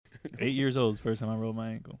8 years old is the first time I rolled my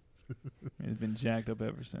ankle. It's been jacked up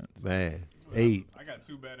ever since. Man, 8. I got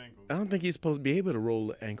 2 bad ankles. I don't think you're supposed to be able to roll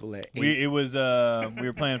the ankle at 8. We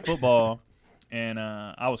were playing football, and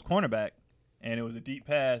I was cornerback, and it was a deep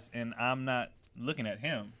pass, and I'm not looking at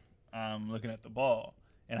him. I'm looking at the ball,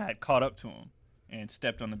 and I had caught up to him and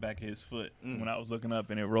stepped on the back of his foot when I was looking up,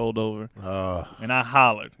 and it rolled over, and I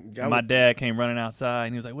hollered. My dad came running outside,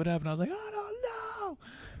 and he was like, "What happened?" I was like, "I don't know."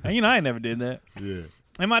 And I never did that. Yeah.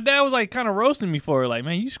 And my dad was like kind of roasting me for it, like,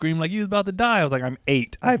 "Man, you screamed like you was about to die." I was like, "I'm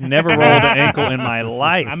 8. I've never rolled an ankle in my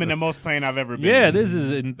life." I'm in the most pain I've ever been. Yeah, this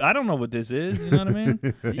is. I don't know what this is. You know what I mean?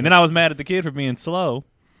 And then I was mad at the kid for being slow,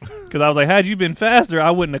 because I was like, "Had you been faster,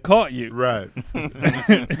 I wouldn't have caught you." Right.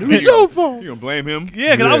 It was your fault. You gonna blame him?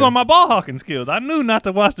 Yeah, because I was on my ball hawking skills. I knew not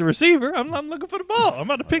to watch the receiver. I'm looking for the ball. I'm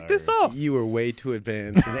about to pick this off. You were way too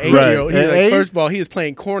advanced. An 8-year-old, At like, 8? first of all, he was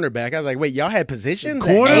playing cornerback. I was like, wait, y'all had positions? At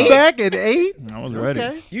 8? Cornerback at 8? I was ready.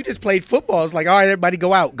 Okay. You just played football. It's like, all right, everybody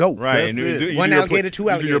go out. Go. Right. That's And it. you One do your alligator, two You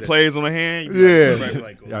do your alligator. plays on the hand. Yeah.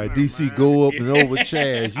 Like, All right, DC, go up and over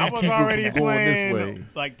Chaz. You I was keep already it from going this way. playing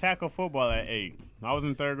like tackle football at 8. I was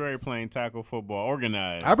in 3rd grade playing tackle football,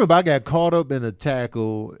 organized. I remember I got caught up in a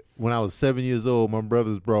tackle when I was 7 years old. My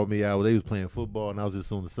brothers brought me out. They was playing football, and I was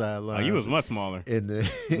just on the sideline. Oh, you was much smaller. And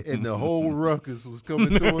the whole ruckus was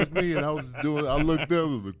coming towards me, and I looked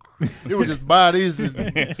up. It was just bodies and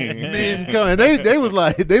men coming. They was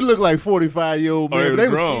like, they looked like 45-year-old men. They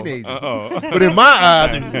was teenagers. But in my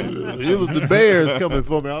eyes, it was the Bears coming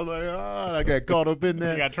for me. I was like, I got caught up in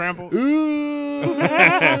that. You got trampled? Ooh,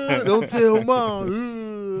 don't tell mom.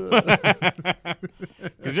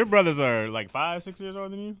 Because your brothers are like 5, 6 years older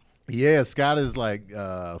than you? Yeah, Scott is like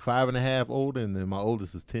 5.5 older, and then my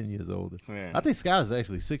oldest is 10 years older. Yeah. I think Scott is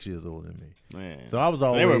actually 6 years older than me. Yeah. So I was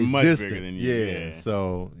always they were much distant. bigger than you. Yeah,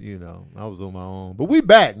 so I was on my own. But we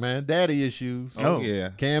back, man. Daddy issues. Oh. yeah.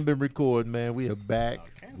 Cam been recording, man. We are back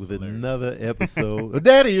Cam's with hilarious. another episode of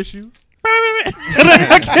Daddy Issue.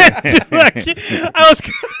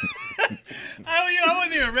 I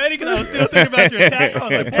wasn't even ready because I was still thinking about your tackle. I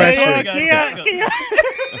was like, Pressure.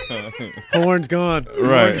 pressure. Horns gone.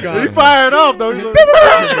 Right. Horns He gone. fired off though. He's like,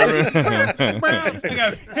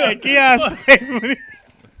 Hey, Keon's face when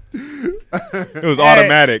it was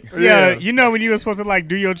automatic. Yeah, you know when you were supposed to like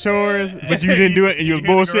do your chores, but you didn't do it, and you was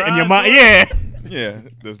bullshit in your mind. Yeah, yeah,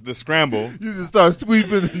 the scramble. you just start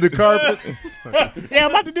sweeping the carpet. Yeah, I'm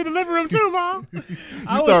about to do the living room too, mom. You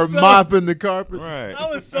start mopping the carpet. Right. I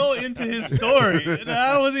was so into his story. And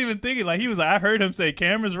I wasn't even thinking. Like, he was like, I heard him say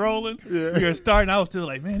cameras rolling. Yeah. We were starting. I was still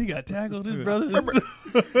like, man, he got tackled. His brothers.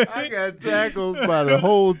 I got tackled by the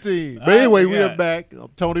whole team. But anyway, we are forgot. back. I'm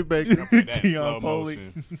Tony Baker. That Keon slow Foley.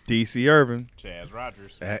 motion. DC Irvin. Chaz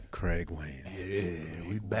Rogers. At Craig Wayne. Yeah,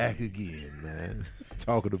 we back again, man.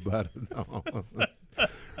 Talking about it now.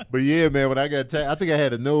 But yeah, man, when I got I think I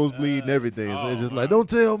had a nosebleed and everything. So it's just like, don't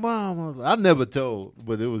tell mom. I was like, I never told,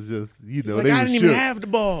 but it was just, Like, they I was didn't even shook. have the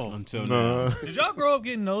ball. Until now. Did y'all grow up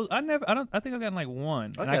getting nose? I think I got like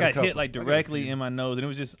one. I And got I a got couple. hit like I got a directly few. in my nose,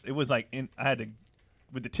 and it was like I had to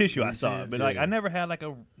with the tissue I saw, but like Yeah. I never had like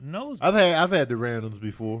a nose. I've had the randoms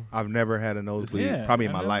before. I've never had a nosebleed, Yeah, probably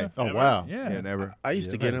in I've my never- life. Oh wow, Yeah. Yeah, never. I used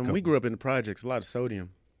to Yeah, get I had a them. couple. We grew up in the projects. A lot of sodium.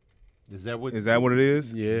 is that what? Is that what it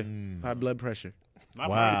is? Yeah. Mm. High blood pressure. My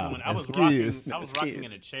Wow. first one, I was That's rocking. kids. I was That's rocking kids.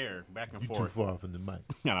 in a chair back and You too forth. far from the mic.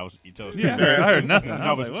 And I was, you told Yeah, I heard nothing.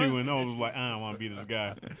 I was like, what? chewing. I was like, I don't want to be this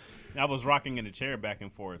guy. I was rocking in a chair back and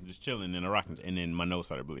forth, just chilling in a rocking, and then my nose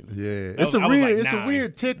started bleeding. Yeah, I it's was a like 9.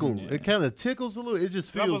 weird tickle. Yeah. It kind of tickles a little. It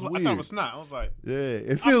just So I, feels was, I weird. thought it was snot. I was like, Yeah,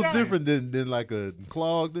 it feels dying. different than like a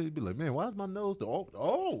clogged. You'd be like, man, why is my nose?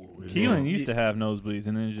 Oh, Keelan used to have nosebleeds,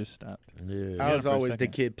 and then it just stopped. Yeah, I was for a always the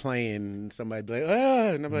second. kid playing, and somebody be like,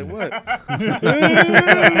 and I'm like, what?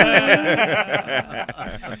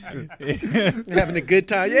 Having a good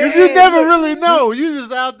time. Yeah. Cause you never really know. You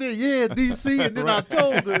just out there, yeah, DC, and then I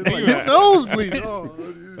told her, it's like, your nose bleeding. Oh,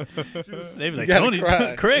 it's just- They was like, gotta Tony,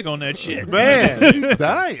 cry. Craig on that shit. man, he's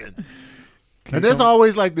dying. And that's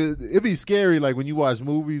always like it'd be scary, like when you watch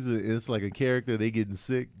movies, it's like a character, they getting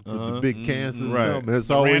sick from the big cancer or Right. something. It's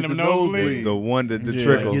The always random the nosebleed. nosebleed. The one that the Yeah.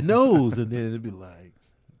 trickle. Your nose, and then it'd be like,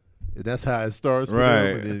 that's how it starts. For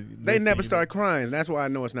Right. them, and then They next never thing start crying. That's why I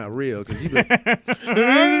know it's not real. Because I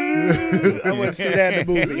want to see that in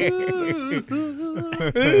the movie.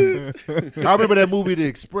 I remember that movie, The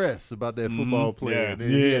Express, about that football player. Yeah. And then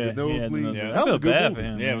he had the Yeah, he had the nosebleed. nosebleed. That I was feel a good bad movie. for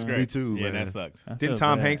him. yeah, it was great. Me too, Yeah, man. that sucks. I Didn't feel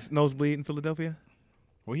Tom bad. Hanks nosebleed in Philadelphia?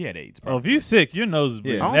 Well, he had AIDS. Oh, if you sick, your nose is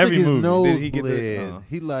bleeding. I don't Every think his movie. nose Did he get the- bled.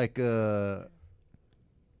 He like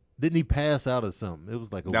didn't he pass out or something? It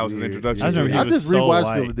was like a That was his weird- introduction. I remember he I was just so rewatched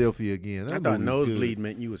white. Philadelphia again. I That thought movie was nosebleed good.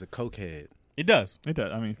 meant you was a cokehead. It does. It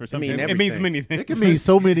does. I mean, for some mean, people, It means many things. It can mean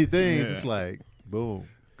so many things. Yeah. It's like, boom.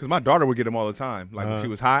 Because my daughter would get them all the time. Like when she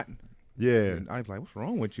was hot. Yeah. And I'd be like, what's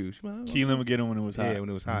wrong with you? She'd be like, "Oh." Keelan would get him when it was hot. Yeah, when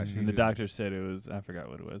it was hot. And the doctor said it was, I forgot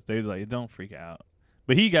what it was. They was like, don't freak out.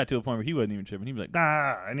 But he got to a point where he wasn't even tripping. He was like,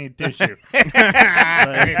 I need tissue.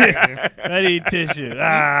 I need tissue.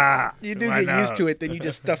 You do my get used to nose. it, then you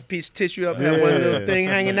just stuff a piece of tissue up, have one little thing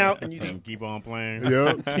hanging out, and you just And keep on playing.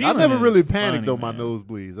 Yep. I Keelan never is really panicked funny, on my man.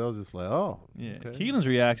 nosebleeds. I was just like, oh. Yeah, okay. Keelan's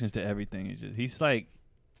reactions to everything is just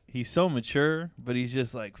he's so mature, but he's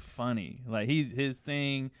just like funny. Like his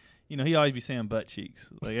thing, he always be saying butt cheeks.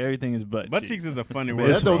 Like everything is butt Butt cheeks is a funny Man,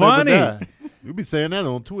 word. It's that don't funny. ever die. You be saying that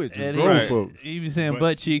on Twitch. And It's grown Right. folks. He was saying Butt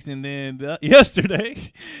butt cheeks, and then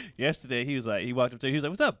yesterday he was like, he walked up to, he was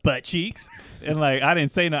like, "What's up, butt cheeks?" And like I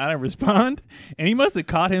didn't say nothing, I didn't respond, and he must have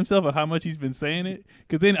caught himself of how much he's been saying it,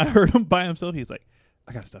 because then I heard him by himself. He's like,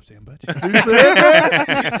 "I gotta stop saying butt cheeks."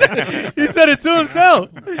 He said it to himself.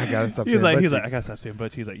 I gotta stop He's saying like, butt I cheeks. gotta stop saying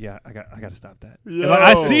butt cheeks. He's like, yeah, I gotta stop that. Yo. And like,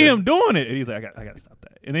 I see him doing it, and he's like, I gotta stop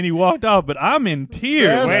that. And then he walked off, but I'm in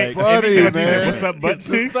tears. That's Like, funny, every time he man. said, "What's up, butt It's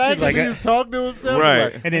the cheeks?" fact Like that he a- just talked to himself. Right.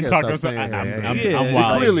 Like, And then I talk gotta to stop himself. saying I'm that. Yeah. I'm He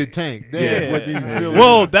wild. Clearly tanked. Damn, Yeah. what do you feel?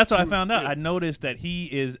 Well, that's what I found out. I noticed that he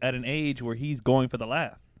is at an age where he's going for the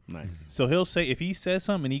laugh. Nice. So he'll say, if he says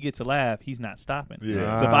something and he gets a laugh, he's not stopping.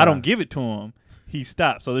 Yeah. So if I don't give it to him, he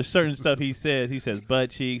stops. So there's certain stuff he says. He says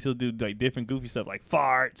butt cheeks. He'll do like different goofy stuff like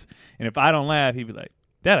farts. And if I don't laugh, he'd be like,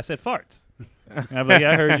 "Dad, I said farts." And I'd be like,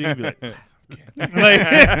 "Yeah, I heard you." He'd be like, "Okay." Like,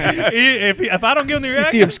 if I don't give him the you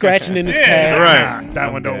reaction, see him scratching in his yeah, calf. Right.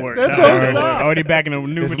 that one don't work. That That don't one don't work. stop. Already back in the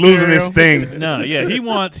new It's material. losing its sting. No, yeah, he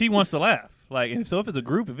wants to laugh. Like, and so if it's a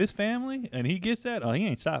group, if it's family, and he gets that, he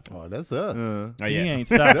ain't stopping. Oh, that's us. Oh, He yeah. ain't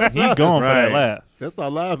stopping. That's He us. going for that Right. laugh. That's our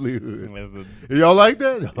livelihood. That's the- Y'all like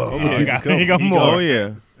that? Oh, Yeah. he got, he got He more. Oh,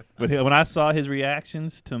 yeah. But when I saw his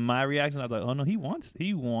reactions to my reactions, I was like, "Oh no, he wants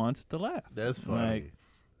to laugh." That's funny. Like,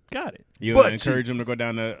 got it. You Butt encourage him to cheeks. go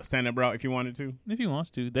down the stand-up route if you wanted to. If he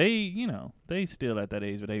wants to, they still at that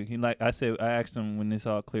age. But I asked him when this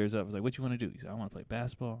all clears up. I was like, "What you want to do?" He said, "I want to play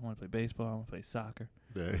basketball. I want to play baseball. I want to play soccer.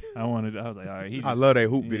 Yeah. I was like, "All right." He I just- love their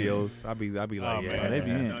hoop yeah. videos. I'd be like, Oh, yeah. man. they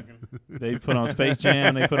be in. They put on Space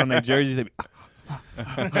Jam. They put on their jerseys. They be,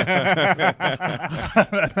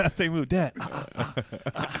 they move, Dad.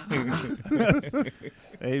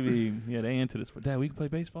 They into this. Dad, we can play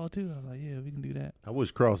baseball too. I was like, yeah, we can do that. I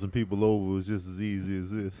wish crossing people over was just as easy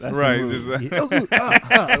as this. That's Right. the move. Just,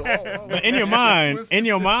 But in your mind,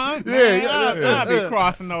 man, yeah. I'll be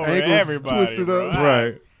crossing over Ankles everybody. twisted bro. up.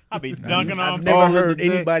 right. I'll be dunking on I've people. All never in heard the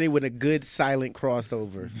neck. anybody with a good silent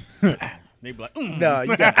crossover. They be like, No,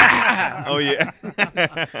 you got Oh, yeah.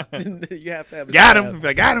 you have to have a Got sound. him.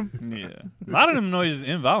 I got him. Yeah, a lot of them noises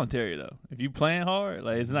involuntary though. If you playing hard,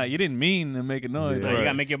 like it's not. You didn't mean to make a noise. Yeah. Like, You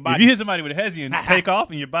gotta make your if body. you hit somebody with a hezzy and take off,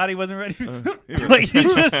 and your body wasn't ready, like you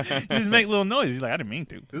just make little noises. You're like, I didn't mean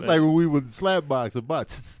to. It's But- like when we would slap box a butt.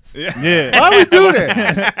 yeah. Why we do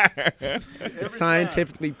that? It's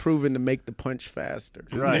scientifically proven to make the punch faster.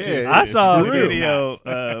 Right. Yeah, I it's saw a real. video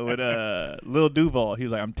with Lil Duval. He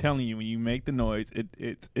was like, "I'm telling you, when you make the noise,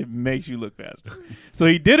 it makes you look faster." So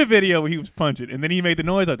he did a video where he was punching, and then he made the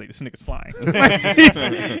noise. I was like, "This nigga's flying."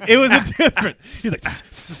 It was a different. He's like,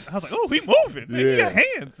 I was like, "Oh, he moving. Man, he got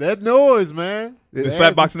hands." That noise, man. It Did adds slap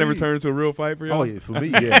the boxing ever speed. turn into a real fight for you? Oh yeah, for me,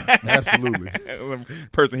 yeah, absolutely,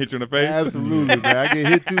 Person hit you in the face. absolutely, man. I get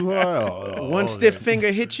hit too hard. Oh, One oh, stiff yeah.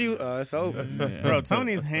 finger hit you, it's over. Bro,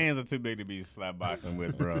 Tony's hands are too big to be slap boxing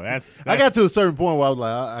with, bro. That's I got to a certain point where I was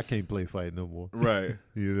like, I can't play fight no more. Right.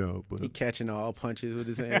 You know, He but catching all punches with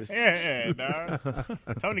his hands. yeah, dog.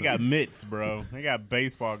 Tony got mitts, bro. He got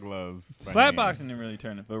baseball gloves. for Slap hands. boxing didn't really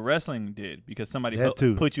turn it, but wrestling did because somebody That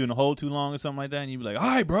too. put you in a hole too long or something like that, and you be like, "All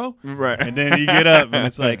right, bro," Right. and then you get up and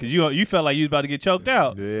it's like, because you felt like you was about to get choked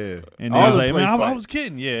out, yeah, and then All I was them like, play "Man, I fight. was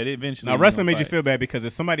kidding." Yeah, it eventually. Now, was wrestling gonna made you fight. feel bad because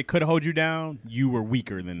if somebody could hold you down, you were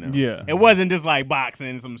weaker than them. Yeah. It wasn't just like boxing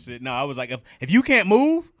and some shit. No, I was like, if you can't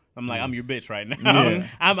move, I'm like, I'm your bitch right now. Yeah.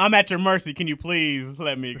 I'm at your mercy. Can you please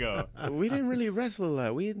let me go? We didn't really wrestle a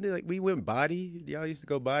lot. We went body. Y'all used to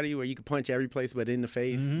go body where you could punch every place but in the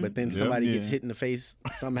face. But then somebody gets Yeah. hit in the face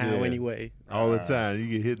somehow Yeah. anyway. all the time. You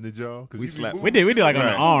get hit in the jaw. 'Cause We you be slap- moving. We did like on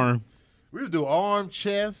Right. the arm. We would do arm,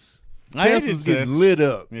 chest. Chess was getting lit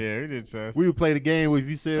up. Yeah, we did chess. We would play the game if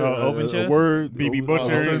you said open a chess? word. BB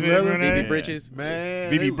Butcher and shit, BB Britches.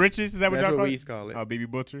 Man. BB Britches, is that what That's y'all what call we it? used to call it. Oh, BB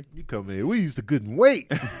Butcher. You come in. We used to couldn't wait.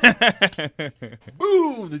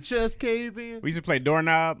 Boom. The chest cave in. We used to play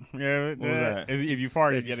doorknob. Yeah, What was that? If you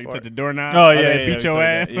farted, you had to touch the doorknob. Oh, yeah, they yeah, beat we your played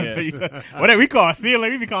ass that, yeah. until you touch. Whatever we call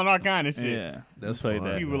ceiling, we be calling all kind of shit. Yeah, That's played fun.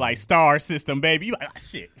 that. We were like star system, baby. You like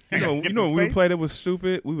shit. You know when we played it was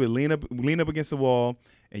stupid. We would lean up against the wall,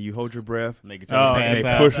 and you hold your breath, Make it Oh, and pass they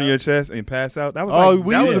out. push in your chest and pass out. That was Oh, like,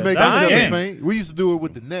 we that used to was make dying. each other faint. We used to do it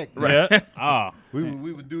with the neck. Yeah. Oh,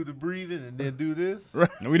 We would do the breathing and then do this.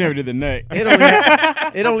 we never did the neck.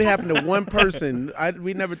 It only happened to one person.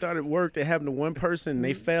 We never thought it worked. It happened to one person.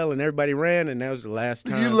 They fell and everybody ran, and that was the last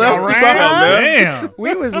time. You left All the right. behind. Damn.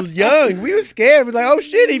 We was young. We was scared. We was like, oh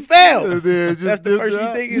shit, he fell. And then just That's the did first you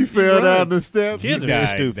that. think He is you fell run. down the steps. Kids are died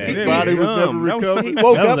just stupid. His Yeah, body was never dumb. That was- recovered. He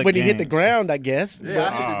woke That was up a when he hit game. the ground, I guess. Yeah,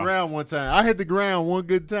 I hit the ground one time. I hit the ground one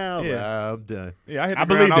good time. Yeah. Like, I'm done. Yeah, I hit I the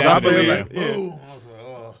believe ground. that. I I believe believe that. it. Yeah. Boom. I was like,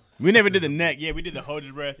 oh. We never did the neck. Yeah, we did the hold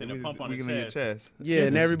your breath and the We- pump on we the can do chest. Yeah,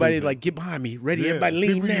 and everybody stupid. like, get behind me. Ready, Yeah. everybody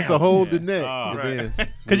lean People used now. to hold the neck. Oh, and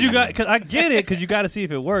then- Cause I get it, cause you got to see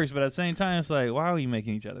if it works, but at the same time, it's like, why are we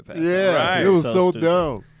making each other pass? Yeah, Right. it was So so stupid.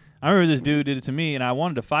 dumb. I remember this dude did it to me, and I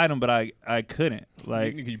wanted to fight him, but I couldn't,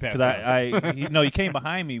 like, You passed because he came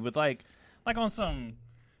behind me with like on some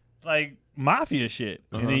like mafia shit,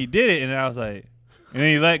 and then he did it, and I was like, and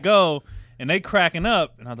then he let go. And they cracking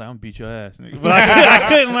up, and I was like, "I'm gonna beat your ass, nigga." But I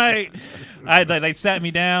couldn't they sat me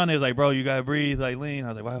down. They was like, "Bro, you gotta breathe, like lean." I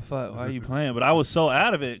was like, "Why the fuck? Why are you playing?" But I was so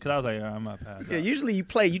out of it because I was like, "I'm not passing." Yeah, usually you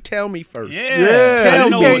play, you tell me first. Yeah, Yeah, I didn't you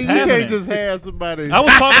know what was can't happening. just have somebody. I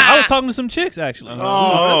was talking to some chicks actually. Oh,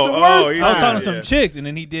 that's the worst yeah. I was talking to time. some chicks, and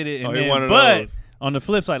then he did it. And Oh, he then, one of but those. on the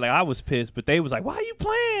flip side, like I was pissed, but they was like, "Why are you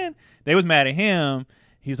playing?" They was mad at him.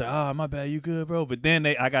 He was like, "Oh, my bad, you good, bro?" But then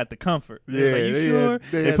I got the comfort. They was like, Yeah, you they sure? had-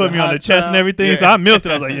 they They had put the me on the hot chest time. and everything, so Yeah. I milked it.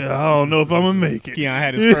 I was like, "Yeah, I don't know if I'm gonna make it." Keon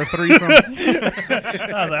had his first threesome. I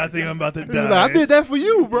was like, "I think I'm about to He was like, die." I did that for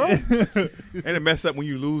you, bro. And it mess up when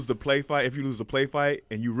you lose the play fight. If you lose the play fight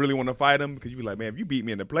and you really want to fight him, because you be like, man, if you beat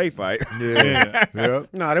me in the play fight, Yeah. Yep.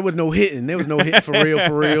 No, there was no hitting. There was no hitting for real,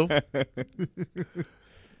 for real.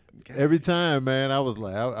 Every time, man, I was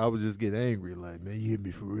like, I would just get angry. Like, man, you hit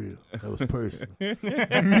me for real. That was personal.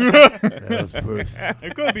 That was personal.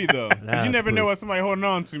 It could be though, 'cause Nah, you never know push. what somebody holding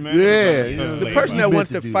on to, man. Yeah, It's yeah. just The late, Person man. that wants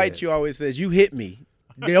to to do fight that. you always says, you hit me.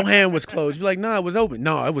 Your hand was closed. You're like, no, it was open.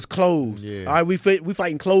 No, it was closed. Yeah. All right, we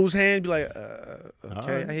fighting closed hands. Be like,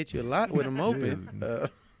 okay, right. I hit you a lot with them open. The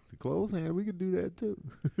close hand, we could do that too.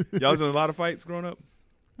 y'all was in a lot of fights growing up.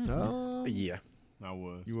 No. Yeah. I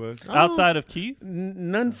was. You was. Outside of Keith,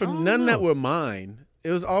 None that were mine.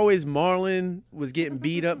 It was always Marlon was getting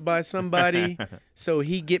beat up by somebody, so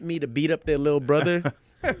he get me to beat up their little brother.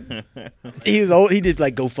 He was old. He just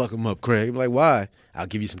like, go fuck him up, Craig. I'm like, why? I'll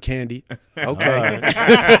give you some candy. Okay.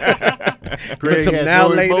 Craig some had now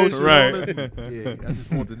no later. emotion on Right. it. Yeah, I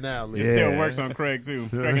just want the now It later. still works on Craig too.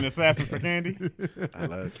 Craig and Assassin for candy. I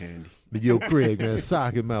love candy. But yo, Craig, man,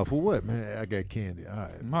 sock him out for what, man? I got candy. All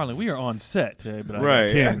right. Marlon, we are on set today, but I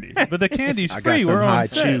Right. got candy. But the candy's I got free. some We're high on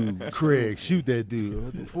set. chew. Craig, shoot that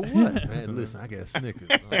dude. For what, man? Listen, I got Snickers.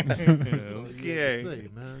 Okay. Say,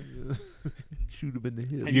 man. Shoot him in the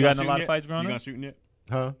hip. You got in a gonna lot shoot of fights yet? growing You up? gonna shooting it?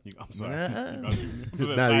 Huh? I'm sorry. Nah. You gonna shooting it?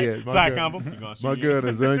 Not Side- yet. My Side gun- combo. You gonna shoot My it? gun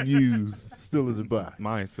is unused, still in the box.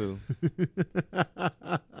 Mine too.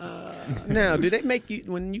 Now, do they make you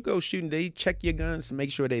when you go shooting? They check your guns to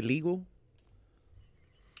make sure they're legal?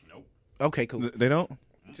 Nope. Okay, cool. They don't.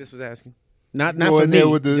 Just was asking. Not Go for in me. there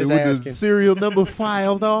with the just asking. serial number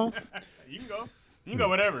filed off. You can go. You can go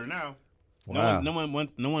whatever now. Wow. No one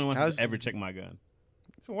wants How's- to ever check my gun.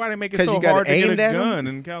 So why they make it 'Cause so you gotta hard to get aim a at 'em? gun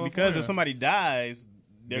in California? Because if somebody dies,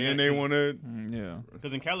 then they want to. Yeah.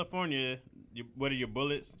 Because in California, what are your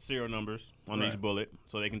bullets? Serial numbers on Right. each bullet,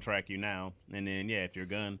 so they can track you now. And then, yeah, if your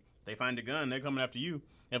gun, they find the gun, they're coming after you.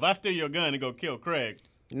 If I steal your gun and go kill Craig,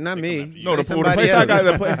 Not They me. come after you. No, the Say place somebody I else. got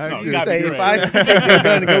the place. No, You gotta say be if Craig. I take your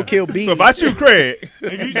gun and go kill B. So if I shoot Craig,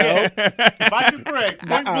 if I shoot Craig,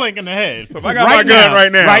 point blank in the head. if I got my gun right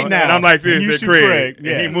now, right now, and I'm like this, and you at shoot Craig,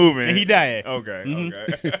 yeah. and he moving, and he died. Okay,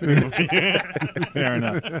 okay, Fair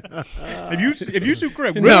enough. If you shoot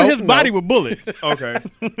Craig, No, riddle his no. body with bullets. okay.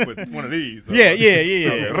 With one of these. Yeah.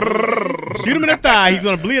 Shoot him in the thigh. He's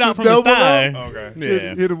gonna bleed out from his Double thigh. Okay.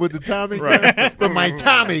 Yeah. Hit him with the Tommy Right. gun. But my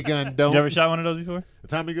Tommy gun don't. You ever shot one of those before? The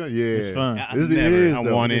Tommy gun? Yeah. It's fun. I It never. is, I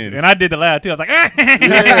though. want in. And I did the laugh too. I was like, ah! Yeah, you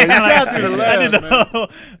got to the I did laugh, man.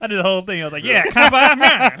 I did the whole thing. I was like, yeah, come on.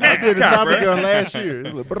 I did the Tommy Copper. gun last year.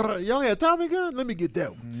 It was like, "Brr, y'all got a Tommy gun? Let me get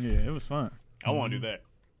that one. Yeah, it was fun. I want to do that.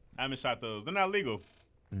 I haven't shot those. They're not legal.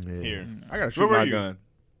 Yeah. Here. I gotta shoot my gun.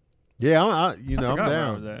 Yeah, I'm forgot where I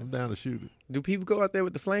down. was at. I'm down to shoot it. Do people go out there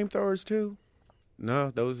with the flamethrowers too?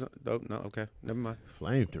 No, no, okay, never mind.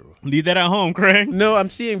 Flamethrower. Leave that at home, Craig. No, I'm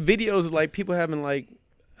seeing videos of like people having like,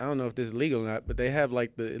 I don't know if this is legal or not, but they have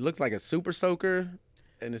like it looks like a super soaker,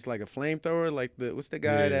 and it's like a flamethrower. Like what's the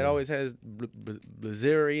guy that always has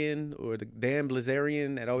Blazarian, or the damn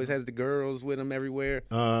Blazarian that always has the girls with him everywhere.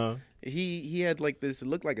 He had like this. It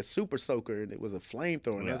looked like a super soaker, and it was a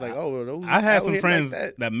flamethrower. And I was like, oh, those. I had some friends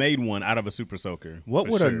like that made one out of a super soaker. What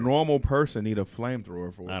would sure. a normal person need a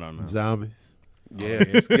flamethrower for? I don't know. Zombies. Yeah,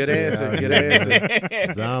 good answer. Good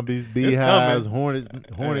answer. Zombies, beehives,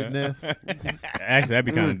 hornet nests. Actually, that'd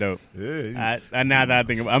be kind of dope. Yeah. Now that I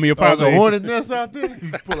think about it, I mean, you'll There's probably a hornet nest out there.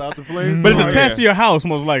 You pull out the flame. but it's attached to your house,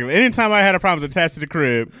 most likely. Anytime I had a problem, it's attached to the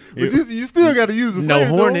crib. But you still got to use a No flame,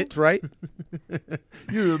 hornets, right?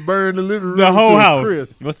 You just burn the living room. The whole to a house.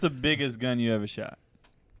 crisp. What's the biggest gun you ever shot?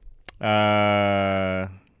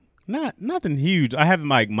 Nothing huge. I have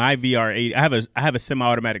like my VR80. I have a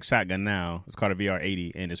semi-automatic shotgun now. It's called a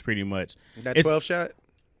VR80, and it's pretty much That 12 shot.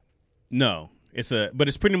 No, but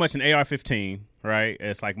it's pretty much an AR-15, right?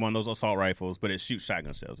 It's like one of those assault rifles, but it shoots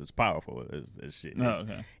shotgun shells. It's powerful as shit.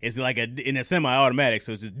 It's like in a semi-automatic,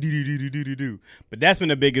 so it's just do. But that's been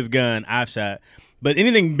the biggest gun I've shot. But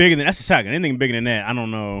anything bigger than that's a shotgun. Anything bigger than that, I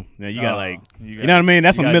don't know. You got you know what I mean?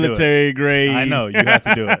 That's some military grade. I know you have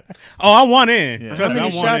to do it. Oh, I want in. Yeah. How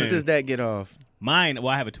many shots does that get off? Mine, well,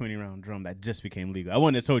 I have a 20-round drum that just became legal. I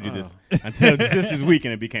wouldn't have told you this until just this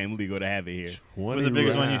weekend it became legal to have it here. What's the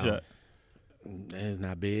biggest one you shot? It's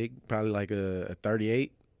not big. Probably like a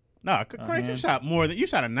 38. No, Craig, you shot you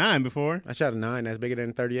shot a 9 before. I shot a 9. That's bigger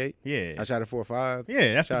than a 38. Yeah. I shot a 4.5.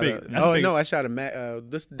 Yeah, that's the big. No, I shot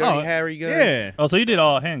this Dirty Harry gun. Yeah. Oh, so you did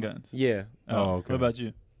all handguns? Yeah. Oh, okay. What about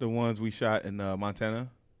you? The ones we shot in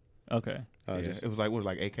Montana. Okay. It was like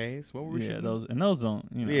AKs. What were we shooting? those don't.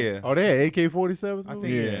 You know. Yeah. Oh, they had AK-47s. I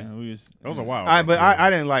think those are wild. I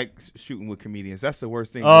didn't like shooting with comedians. That's the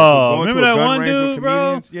worst thing. Oh, going remember to a that gun one range dude, with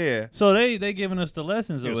bro? Yeah. So they giving us the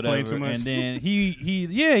lessons or was playing whatever, too much. and then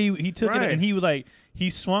he took it and he was like. He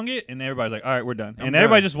swung it, and everybody's like, "All right, we're done." And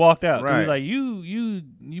everybody just walked out. Right. He was like, "You,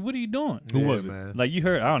 what are you doing?" Who was it, man? Like you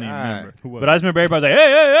heard? I don't even remember. Who was But I just remember everybody's like,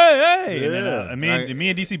 "Hey!" Yeah. And then me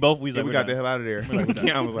and DC both we was like, we got the hell out of there.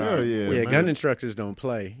 I was like, Yeah, gun instructors don't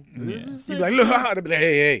play. Yeah. You be like, look, they be like,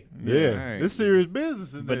 hey. Yeah, Right. it's serious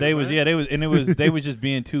business. But they was they was just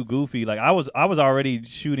being too goofy. Like I was already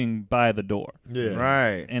shooting by the door. Yeah,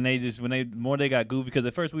 right. And they just when they got goofy because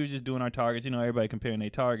at first we were just doing our targets. You know, everybody comparing their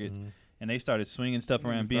targets. And they started swinging stuff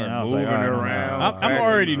around. I was moving like, all right, around. I'm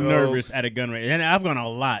already nervous at a gun range, and I've gone a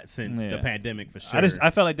lot since the pandemic for sure.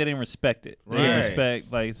 I felt like they didn't respect it. They didn't Right.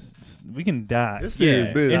 respect we can die. It's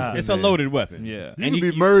serious business. It's a loaded weapon. Yeah. You can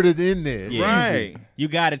be murdered in there. Yeah. Right. You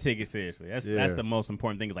got to take it seriously. That's Yeah. the most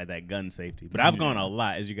important thing is like that gun safety. But I've gone a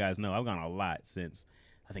lot, as you guys know. I've gone a lot since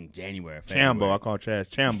I think January. Chambo. I call Chaz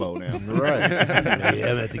Chambo now. Right.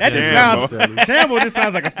 That just sounds. Chambo just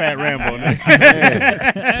sounds like a fat Rambo.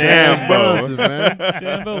 Chambo, man.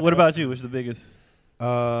 Shambo, what about you? What's the biggest?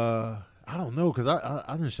 I don't know because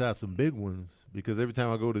I done shot some big ones because every time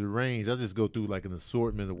I go to the range, I just go through like an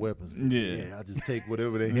assortment of weapons. Yeah. I just take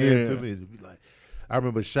whatever they hand to me. It'd be like, I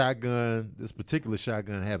remember this particular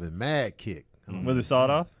shotgun having mad kick. Was it sawed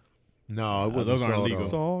off? No, it wasn't. those aren't sawed legal. off.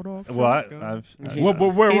 Sawed off.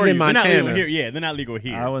 Well, Where He's were in you? They're not Montana. legal here. Yeah, they're not legal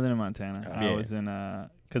here. I wasn't in Montana. I Yeah. was in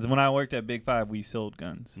because when I worked at Big Five, we sold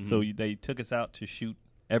guns. Mm-hmm. So they took us out to shoot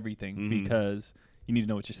everything because you need to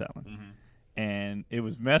know what you're selling. Mm-hmm. And it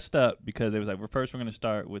was messed up because it was like we're going to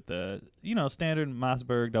start with the standard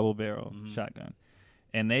Mossberg double barrel shotgun,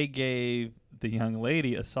 and they gave the young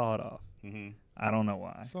lady a sawed off. I don't know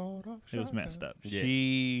why. Sawed off. It was messed up.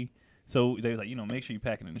 Yeah. So they was like, make sure you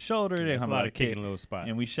pack it in the shoulder. They There's have a lot of kick kick in a little spot.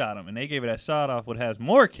 and we shot him, and they gave her that shot off what has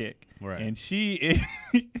more kick. Right. And she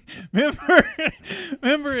remember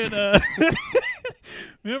in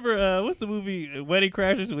what's the movie Wedding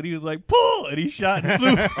Crashers when he was like pull and he shot and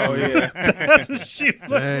flew. Oh yeah. That's what she looked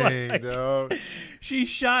Dang, like. dog. She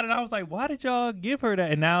shot and I was like, why did y'all give her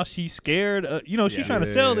that? And now she's scared. She's trying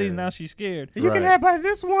to sell these. And now she's scared. You can have by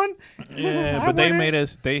this one. Yeah, but they made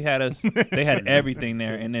us. They had everything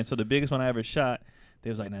there, and then so the biggest one I ever shot, they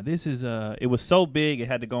was like, now this is it was so big it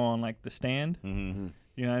had to go on like the stand. Mm-hmm.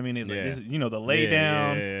 You know what I mean? It's Yeah. like this, the lay Yeah,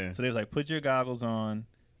 down. yeah. So they was like, put your goggles on.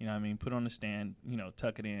 You know what I mean? Put on the stand.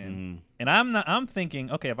 Tuck it in. Mm-hmm. And I'm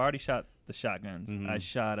thinking, okay, I've already shot the shotguns. Mm-hmm. I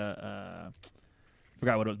shot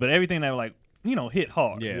forgot what it was, but everything that like hit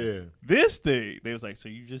hard. Yeah. This thing, they was like, so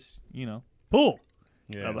you just pull.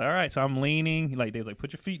 Yeah. I was like, all right, so I'm leaning. Like they was like,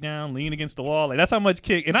 put your feet down, lean against the wall. Like that's how much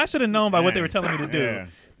kick. And I should have known by what they were telling me to do. Yeah.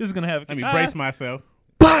 This is gonna happen. Let me brace myself.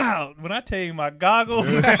 Pow! When I tell you my goggles,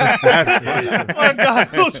 my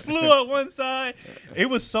goggles flew up one side. It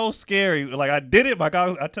was so scary. Like I did it, my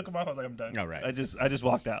goggles. I took them off. I was like, I'm done. All right. I just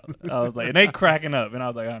walked out. I was like, and they cracking up, and I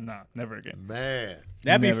was like, oh, no, never again. Man.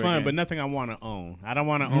 That'd be Never fun, again. but nothing I want to own. I don't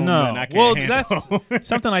want to own No, nothing I can't well, handle. that's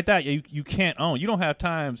something like that. You can't own. You don't have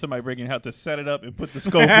time. Somebody breaking your house to set it up and put the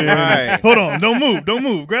scope in. Right. Hold on, don't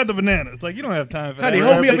move. Grab the bananas. Like you don't have time for that. Honey,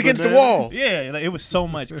 hold me up against the wall. Yeah, like, it was so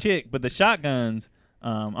much kick, but the shotguns,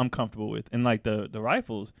 I'm comfortable with, and like the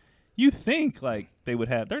rifles, you think like they would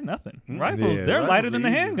have. They're nothing. Rifles, Yeah, they're rifles lighter than the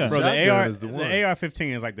are easy. handgun. Bro, Shotgun is the one. the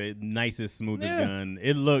AR-15 is like the nicest, smoothest Yeah. gun.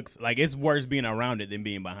 It looks like it's worse being around it than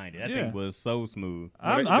being behind it. That Yeah. thing was so smooth.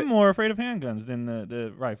 I'm more afraid of handguns than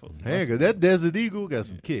the rifles. Handgun. That Desert Eagle got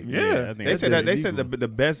some kick. Yeah. I think They said Desert the Eagle.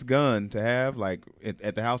 best gun to have like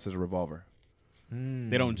at the house is a revolver.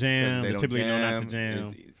 they don't jam. They don't typically know not to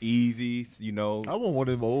jam. It's easy, you know. I want one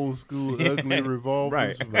of them old school ugly revolvers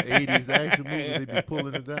Right. from the 80s action movies. They be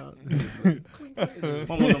pulling it down.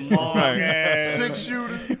 One of them long Right. ass.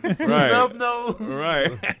 6-shooter, Right. snub nose,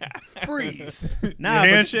 Right. freeze. Nah, Your but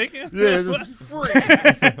hand shaking? Yeah, just freeze.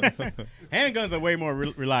 handguns are way more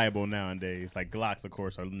reliable nowadays. Like Glocks, of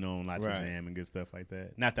course, are known not to Right. jam and good stuff like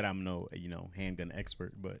that. Not that I'm no handgun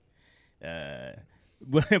expert, but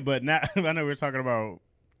but now I know we're talking about.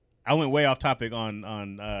 I went way off topic on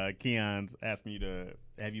Keon's asking you to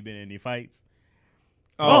have you been in any fights.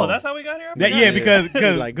 Oh, that's how we got here. Yeah, because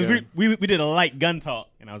Like we did a light gun talk,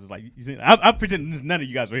 and I was just like, you see, I pretended none of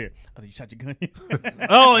you guys were here. I was like, you shot your gun.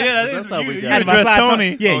 Oh yeah, that That's is how you, we you got it. addressed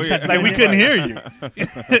Tony. Yeah, Oh, you shot your Like gun we yet? couldn't hear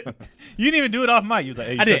you. You didn't even do it off mic. You was like,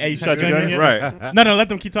 hey, I did. Hey, you shot your gun yet? Right. No, let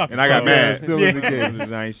them keep talking. And I got So, mad. Still in the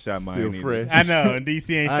game. I ain't shot mine. Still either. fresh. I know, and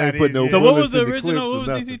DC ain't I shot ain't put no easy. So what was bullets the in the original? clips or What was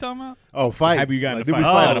nothing. DC talking about? Oh, fights. Have you gotten Like, to did we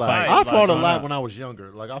fight? fight Oh, a lot? fight. I fought a Fight. lot when I was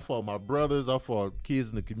younger. Like I fought my brothers. I fought kids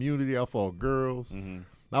in the community. I fought girls.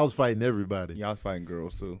 I was fighting everybody. Y'all was fighting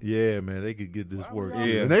girls too. Yeah, man, they could get this work.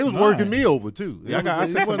 Yeah. And they was working me over too. Yeah, I got- I it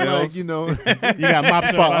took some wasn't like, L's. you know. You got mopped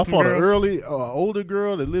up by I some fought an girls? older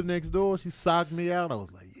girl that lived next door. She socked me out. I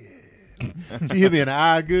was like, yeah. She hit me in the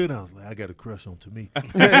eye good. I was like, I got a crush on Tamika.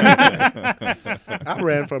 I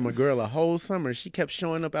ran from a girl a whole summer. She kept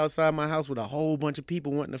showing up outside my house with a whole bunch of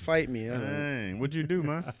people wanting to fight me. Dang, what'd you do,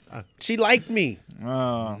 man? She liked me.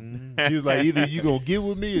 Oh. She was like, either you gonna get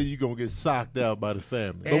with me or you gonna get socked out by the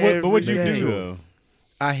family. But what'd you Every do day. though?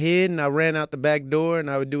 I hid and I ran out the back door and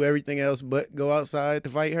I would do everything else but go outside to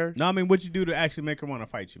fight her. No, I mean, what'd you do to actually make her want to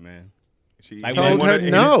fight you, man? She Like, she Told wanna- her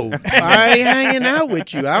no. I ain't hanging out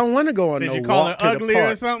with you. I don't want to go on Did no you call her walk to the ugly or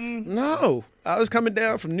park. something? No, I was coming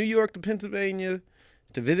down from New York to Pennsylvania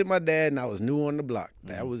to visit my dad, and I was new on the block.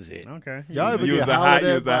 That was it. Okay. Y'all ever You get was a hollered hot- you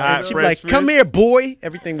at was a by hot She'd be fresh like, "Come fish. here, boy."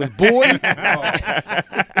 Everything was boy.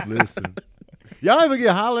 Listen. Y'all ever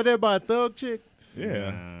get hollered at by a thug chick?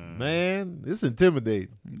 Yeah. Man, it's intimidating.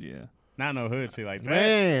 Yeah. Not no hood shit like that.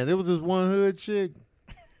 Man, there was this one hood chick.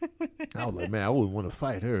 I was like, man, I wouldn't want to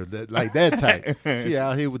fight her. That type. She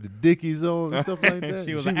out here with the dickies on and stuff like that.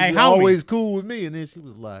 She was she like, was "Hey, homie." always cool with me, and then she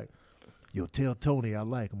was like, "Yo, tell Tony I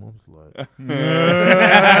like him." I was like,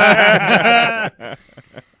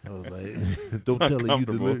 I was like, don't tell her you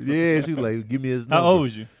uncomfortable. deliver. Yeah, she was like, give me his number. How old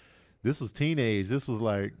was you? This was teenage. This was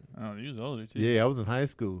like, Oh, you was older too. yeah, I was in high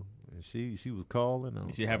school. And she was calling. I Did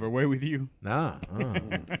was she like, have her way with you? Nah,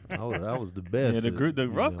 I was the best. Yeah, the at,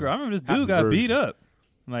 rough you girl. I know. remember this dude got version. beat up.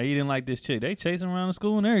 Like he didn't like this chick. They chased him around the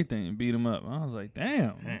school and everything and beat him up. I was like,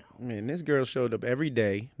 damn. Man, this girl showed up every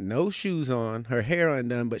day, no shoes on, her hair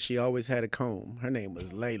undone, but she always had a comb. Her name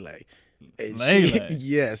was Lele. And Lele?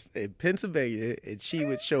 Yes, in Pennsylvania, and she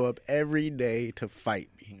would show up every day to fight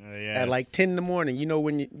me at like 10 in the morning. You know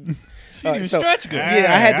when you She didn't stretch good.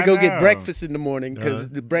 Yeah, I had to I go get know. breakfast in the morning because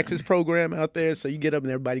the breakfast program out there. So you get up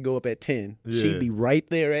and everybody go up at 10. Yeah. She'd be right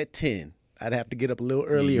there at 10. I'd have to get up a little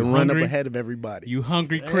early You and run up hungry? ahead of everybody. You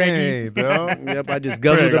hungry, Craigie? Hey, dog. Yep, I just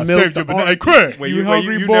guzzled Craig, the I milk. saved your banana. Hey, Craig. Wait, You wait,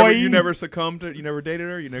 hungry, you boy? Never, you never succumbed to? You never dated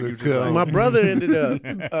her? You never? You just Succumb. like, My brother ended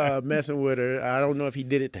up messing with her. I don't know if he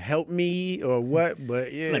did it to help me or what,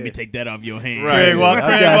 but yeah. Let me take that off your hand. Right. Craig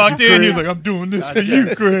I got walked you, in. Craig. He was like, "I'm doing this for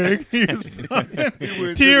you, Craig." He was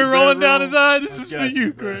fucking tear rolling down his eye. This is for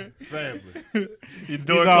you, Craig. Family. Your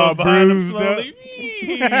door all closed behind him bruised up. slowly.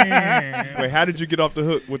 wait, how did you get off the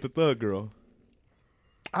hook with the thug girl?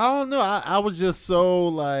 I don't know. I was just so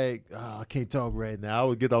like, I can't talk right now. I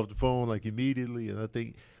would get off the phone like immediately, and I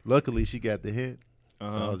think luckily she got the hint. So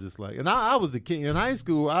I was just like, and I was the king in high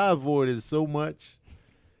school. I avoided so much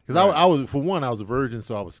because I was, for one, I was a virgin,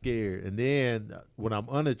 so I was scared. And then when I'm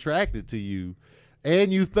unattracted to you,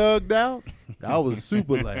 and you thugged out, I was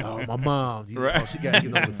super like, oh, my mom, she got to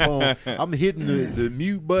get on the phone. I'm hitting the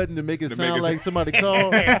mute button to make it sound like somebody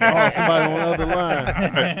called. Somebody on the other line.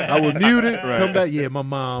 I would mute it, come back. Yeah, my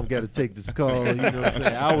mom got to take this call. You know what I'm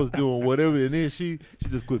saying? I was doing whatever, and then she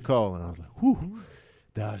just quit calling. I was like, whew,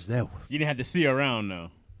 dodge that one. You didn't have to see her around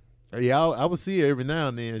though. Yeah, I would see her every now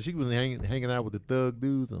and then. She was hanging out with the thug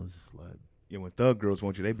dudes. I was just like. Yeah, when thug girls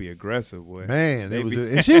want you, they be aggressive, boy. Man,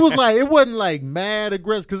 and she was like, it wasn't like mad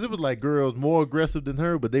aggressive because it was like girls more aggressive than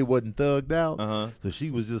her, but they wasn't thugged out. So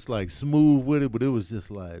she was just like smooth with it, but it was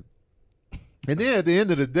just like. And then at the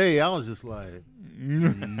end of the day, I was just like,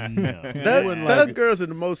 thug girls are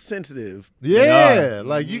the most sensitive. Yeah,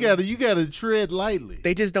 like you gotta tread lightly.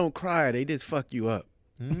 They just don't cry; they just fuck you up.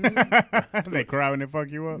 They cry when they fuck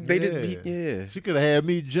you up. They just She could have had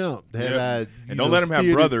me jump. And don't let them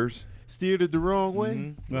have brothers. Steered it the wrong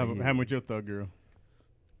way. How much your thug girl?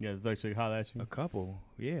 Yeah, thug chick holler at you. A couple.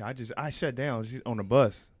 Yeah, I shut down. She on the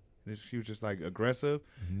bus. She was just like aggressive.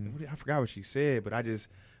 I forgot what she said, but I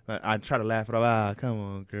try to laugh it off. Come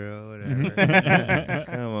on, girl. Whatever.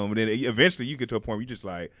 Come on. But then eventually you get to a point where you just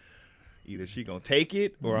like, either she gonna take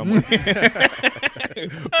it or I'm or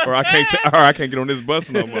I can't get on this bus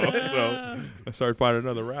no more. So I started finding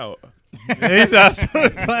another route.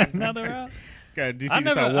 Find another route. God,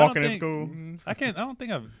 DC start walking in school. I don't think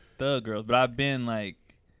I've thug girls, but I've been like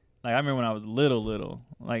I remember when I was little,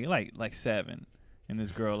 like 7, and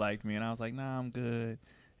this girl liked me, and I was like, nah, I'm good.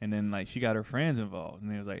 And then like she got her friends involved, and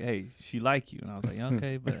they was like, hey, she like you, and I was like,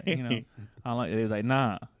 okay, but I don't like. They was like,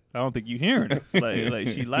 nah, I don't think you hearing this. Like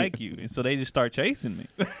she like you, and so they just start chasing me.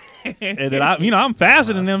 And then I'm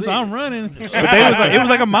faster than them, so I'm running. But it was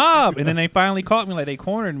like a mob, and then they finally caught me. Like they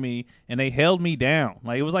cornered me, and they held me down.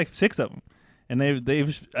 Like it was like 6 of them. And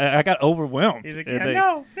I got overwhelmed. He's like,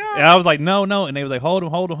 no. And I was like, no. And they was like, hold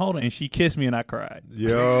him. And she kissed me and I cried.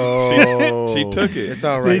 Yo. She took it. It's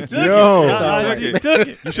all right. She took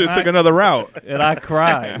it. You should have took another route. And I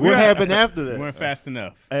cried. What happened after that? We weren't fast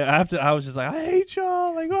enough. After I was just like, I hate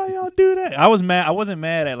y'all. Like, why y'all do that? I was mad. I wasn't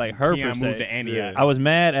mad at like her Keon per moved se. to Antioch. I was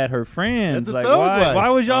mad at her friends. That's a Like, thug life. why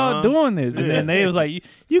was y'all doing this? And then they was like,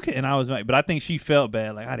 you can. And I was like, but I think she felt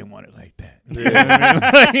bad. Like I didn't want it like that. And then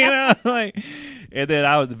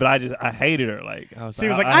I hated her. Like she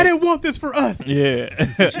was like, I didn't want this for us.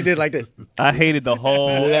 Yeah, She did like this. I hated the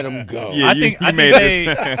whole. Let him go. Yeah, I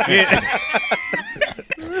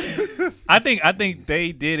think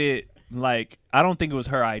they did it like I don't think it was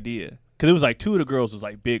her idea. Because it was like 2 of the girls was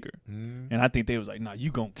like bigger. And I think they was like, nah,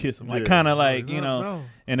 you gonna kiss him. Like kind of like, no.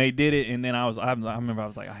 And they did it. And then I remember I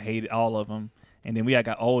was like, I hated all of them. And then we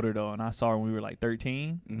got older though, and I saw her when we were like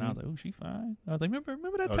 13, and I was like, "Oh, she fine." I was like,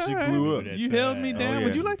 "Remember that time? She blew up. You held me down. Yeah.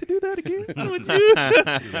 Would you like to do that again?" Would you?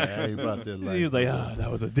 I ain't about that life. He was like, "Oh, that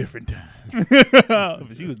was a different time."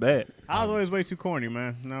 But she was bad. I was always way too corny,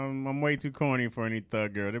 man. No, I'm way too corny for any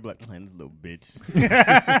thug girl. They be like, "Man, this little bitch."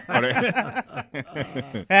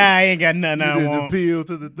 I ain't got nothing I want. Appeal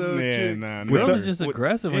to the thug chicks. Nah. Girls are just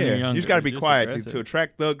aggressive when you're younger. You just got to be Just quiet aggressive. to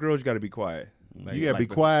attract thug girls. You got to be quiet. Like, You gotta be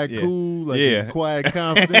quiet, cool, like Yeah. quiet,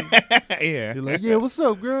 confident. Yeah. You're like, yeah, what's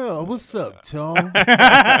up, girl? What's up, Tom?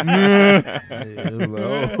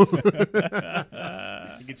 Hello.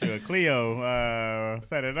 Get you a Clio.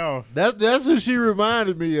 Set it off. That's who she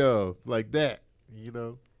reminded me of, like that.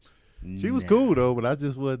 She was cool though, but I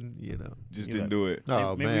just wasn't. Just didn't do it.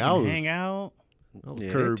 Oh Maybe man, we I can was hang out.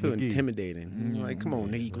 Yeah, Curb they're too McGee. intimidating. You're like, come on,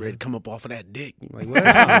 nigga, you ready to come up off of that dick? You're like, what?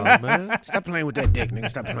 Oh, man. Stop playing with that dick, nigga.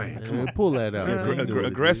 Stop playing. Come on. Pull that out. Yeah, You know what it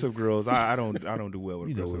aggressive girls. I don't do well with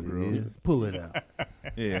is. You know aggressive what girls. it is. Pull it out.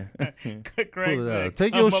 Yeah. Craig Pull it said, out.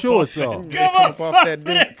 Take "Come your up shorts off- off. Come up off that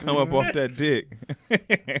dick. Come up off that dick.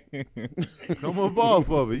 Come up off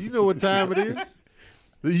of it. You know what time it is.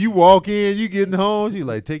 You walk in, you getting home. She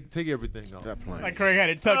like take everything off. Stop playing. Like Craig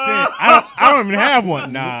had it tucked in. I don't even have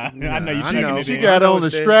one. Nah, I know you I shaking know. it She in. got I know on the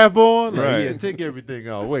it's there. strap on. Like, Right. yeah, take everything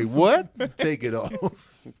off. Wait, what? Take it off.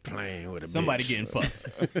 Playing with a Somebody bitch. getting fucked.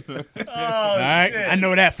 All right, I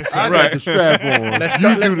know that for sure. I got the strap on. Let's You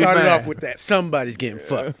start do the it math. off with that. Somebody's getting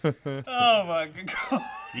fucked. Oh my god!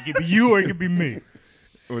 It could be you or it could be me.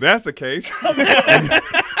 Well, that's the case.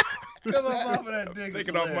 Come up off of that dick.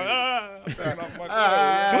 Taking off my taking off my clothes.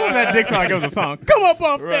 Come on, that dick sound like it was a song. Come up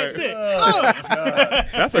off Right. that dick.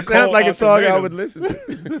 That's a It sounds cold like a song I ultimatum. would listen to.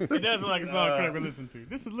 It does sound like a song Craig would listen to.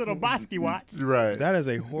 This is Little Bosky Watch. Right. That is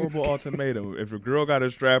a horrible ultimatum. If a girl got a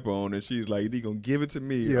strap on and she's like, "You gonna give it to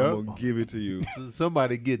me? Yep. I'm gonna give it to you."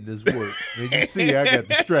 Somebody getting this work. And you see I got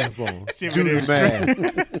the strap on. Shit Do with the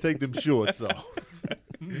them math. Take them shorts off.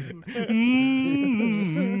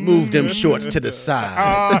 Move them shorts to the side.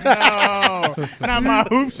 Oh, no. Not my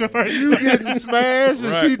hoop shorts. You getting smashed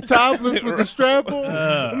and she topless with the strap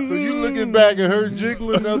on? So you looking back at her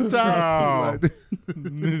jiggling up top? Oh.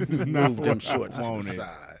 This is not Move them what I shorts to the wanted.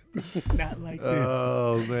 side. Not like this.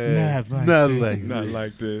 Oh, man. Not like this. Not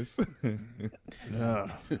like this.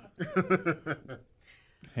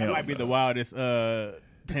 That might be the wildest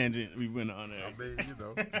tangent we went on there. I mean, you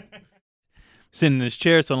know. Sitting in this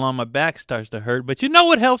chair so long my back starts to hurt. But you know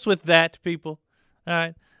what helps with that, people? All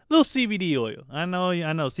right. Little CBD oil. I know.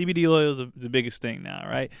 CBD oil is the biggest thing now,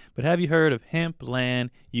 right? But have you heard of Hempland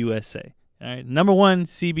USA? All right. Number one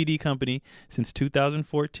CBD company since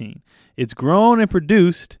 2014. It's grown and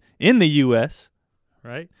produced in the U.S.,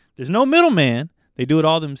 right? There's no middleman. They do it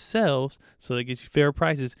all themselves, so they get you fair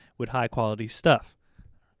prices with high-quality stuff.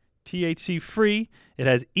 THC free. It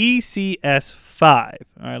has ECS5. All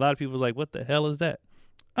right, a lot of people are like, what the hell is that?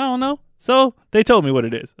 I don't know. So they told me what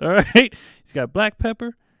it is. All right. It's got black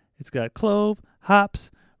pepper. It's got clove,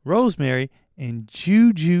 hops, rosemary, and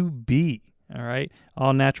jujube. All right.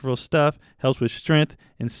 All natural stuff. Helps with strength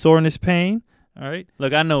and soreness pain. All right.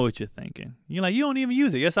 Look, I know what you're thinking. You're like, you don't even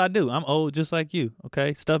use it. Yes, I do. I'm old just like you.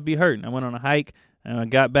 Okay. Stuff be hurting. I went on a hike and I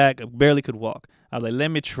got back. I barely could walk. I was like, let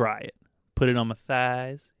me try it. Put it on my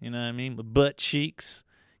thighs, you know what I mean? My butt cheeks,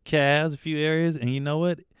 calves, a few areas. And you know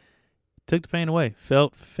what? Took the pain away.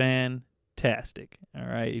 Felt fantastic. All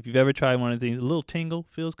right. If you've ever tried one of these, a little tingle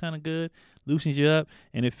feels kind of good, loosens you up,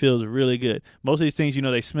 and it feels really good. Most of these things,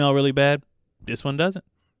 they smell really bad. This one doesn't.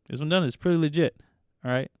 This one doesn't. It's pretty legit. All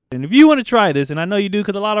right. And if you want to try this, and I know you do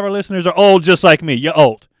because a lot of our listeners are old just like me. You're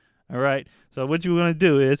old. All right. So what you're going to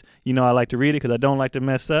do is, I like to read it because I don't like to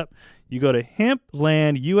mess up. You go to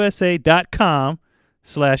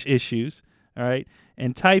hemplandusa.com/issues, all right,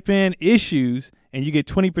 and type in issues, and you get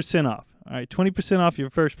 20% off. All right, 20% off your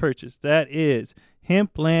first purchase. That is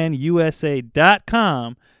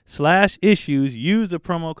hemplandusa.com/issues. Use the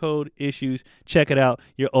promo code issues. Check it out.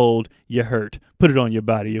 You're old. You're hurt. Put it on your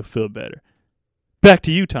body. You'll feel better. Back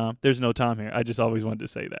to you, Tom. There's no Tom here. I just always wanted to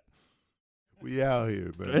say that. We out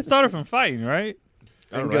here, man. It started from fighting, right?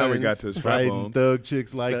 I don't know how we got to fighting thug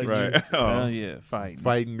chicks like right. you. Oh yeah,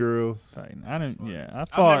 fighting Girls. Fighting. I didn't. Yeah,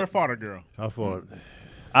 I've never fought a girl. I fought.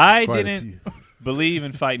 I didn't believe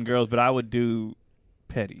in fighting girls, but I would do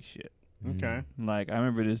petty shit. Okay. Like I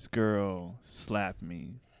remember this girl slapped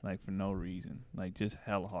me like for no reason, like just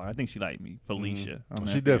hella hard. I think she liked me, Felicia.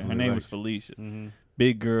 She definitely. Her name was Felicia.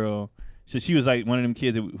 Big girl. So she was like one of them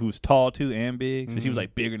kids who was tall too and big. So she was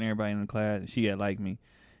like bigger than everybody in the class. And she had liked me.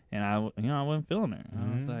 And I wasn't feeling her. I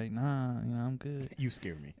was like, nah, I'm good. You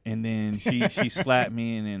scared me. And then she slapped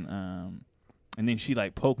me, and then she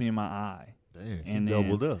like poked me in my eye. Damn, she and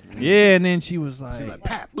doubled then, up. Yeah, and then she was like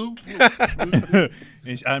pat, boop.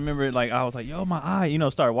 And I remember I was like, yo, my eye,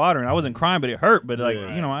 started watering. I wasn't crying, but it hurt. But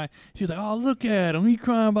she was like, oh, look at him, he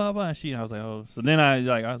crying, blah blah. And I was like, oh. So then I was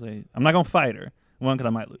like, I'm not gonna fight her. One, because I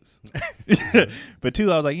might lose. But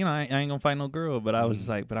two, I was like, I ain't going to fight no girl. But I was just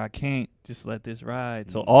like, but I can't just let this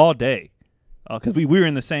ride. So all day, because we were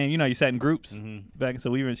in the same, you sat in groups back.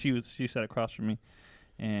 So she sat across from me.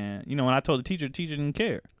 And, when I told the teacher didn't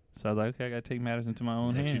care. So I was like, okay, I got to take matters into my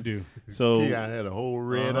own hands. You do. So I had a whole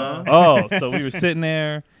red eye. Oh, so we were sitting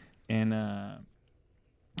there, and I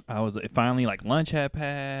was finally, lunch had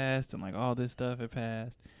passed, and, all this stuff had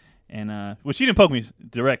passed. And she didn't poke me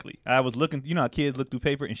directly. I was looking, how kids look through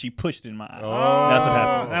paper, and she pushed it in my eye. Oh, that's what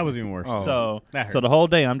happened. That was even worse. So the whole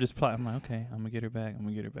day I'm just I'm like, okay, I'm gonna get her back.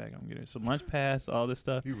 So lunch passed, all this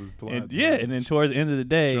stuff. He was blind. And then towards the end of the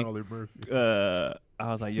day, Charlie Murphy. I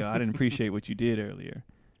was like, yo, I didn't appreciate what you did earlier.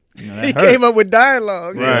 He came up with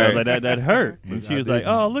dialog. Right. I was like, that hurt. And she was like,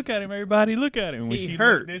 oh, look at him, everybody, look at him. When she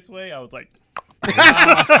hurt this way, I was like.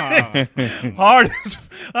 Hard as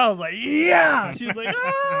I was like, yeah. She was like,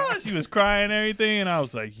 ah. She was crying and everything, and I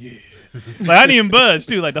was like, yeah. I didn't even budge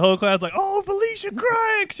too. The whole class was like, oh, Felicia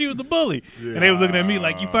crying. She was the bully, and they was looking at me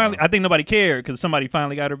like, you finally. I think nobody cared because somebody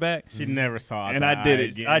finally got her back. She never saw it, and I did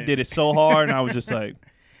it. Again. I did it so hard, and I was just like.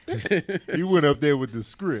 You went up there with the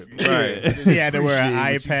script, right? She had to wear an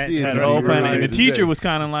eye patch, and the teacher was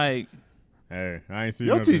kind of like. Hey, I ain't seen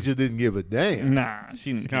your teacher didn't give a damn. Nah,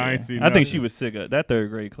 she didn't. I ain't seen I think she was sick of that. Third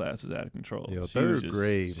grade class was out of control. Yo, third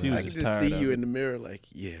grade. She was I just can tired just see you of in the mirror, like,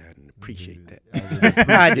 yeah, I didn't appreciate that.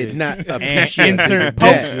 I did not appreciate insert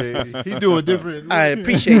that. He doing different. I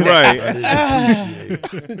appreciate that. Right. I didn't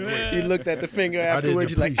appreciate. You looked at the finger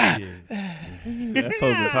afterwards. You're like, that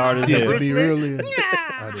poke was hard as Did hell. to me earlier.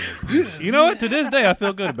 You know what? To this day, I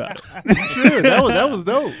feel good about it. You should. That was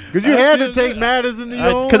dope. Because you had to take matters in your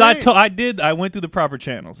own Because hands. I went through the proper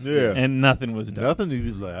channels. Yes. And nothing was done. Nothing. He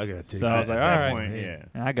was like, I got to take So I was like, all right. Point, yeah.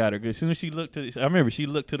 And I got her good. As soon as she looked I remember she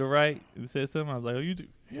looked to the right and said something. I was like, oh, you do.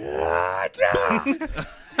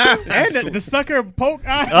 And the sucker poke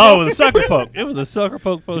eye. Oh, it was a sucker poke. It was a sucker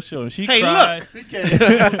poke post show. And she Hey, cried.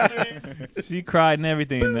 She cried and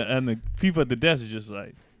everything. And the people at the desk was just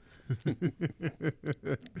like,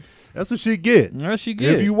 That's what she get. what she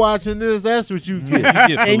get? If you watching this, that's what you get.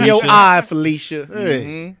 You get In your Felicia. eye, Felicia.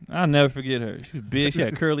 Hey. I'll never forget her. She was big. She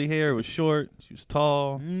had curly hair. It was short. She was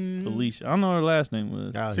tall. Felicia. I don't know what her last name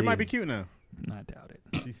was. Out She here. might be cute now. I doubt it.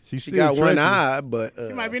 She She still got one treacherous. eye, but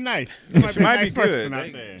She might be nice. She might be a might nice be good. person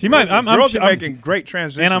out there. She might. I'm Girls sure, are making great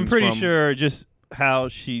transitions. and I'm pretty from- sure just how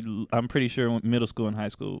I'm pretty sure middle school and high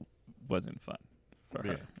school wasn't fun for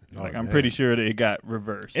her. Like I'm pretty sure that it got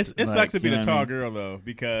reversed. It Like, sucks to be you know the what I tall mean? girl though,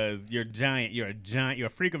 because you're giant. You're a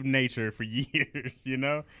freak of nature for years. You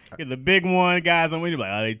know, you're the big one. Guys on you're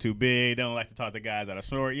like, oh, they too big. They don't like to talk to guys that are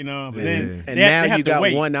short. You know, but then and they now have you to got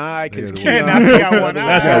wait. one eye. Cause Yeah, now you got one eye.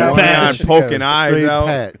 That's Got a one patch. eye, Poking got a eyes straight out.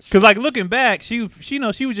 patch. Cause like looking back, she was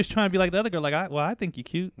just trying to be like the other girl. Like, I think you're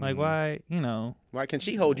cute. Like, why, Why can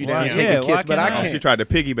she hold you Why- down and take yeah, a why kiss, but can't I I? Oh, can't? she tried to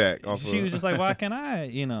piggyback off she of was just like, why can't I?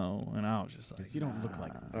 And I was just like, You don't look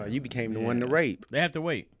like. You became the one to rape. They have to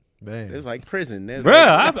wait. Man. It's like prison. There's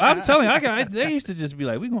bruh, I'm telling you, they used to just be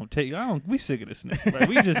like, we gonna take. We sick of this nigga. Like,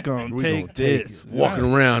 we just gonna We take gonna take this.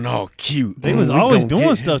 walking around all cute. They was We always gonna doing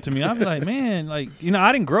get- stuff to me. I'd be like, man, like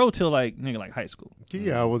I didn't grow till like high school.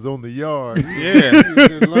 Kia was on the yard. Yeah. He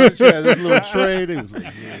was in lunch, had his little tray. They was like,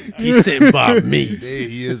 yeah, He's sitting by me. there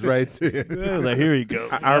he is right there. I was like, here he go.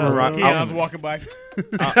 I remember Yeah, I I was walking by.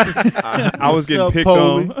 was getting What's picked up,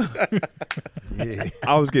 on. Yeah.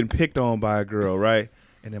 I was getting picked on by a girl, right?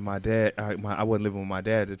 And then my dad, I wasn't living with my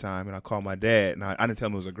dad at the time, and I called my dad, and I didn't tell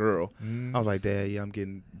him it was a girl. I was like, Dad, yeah, I'm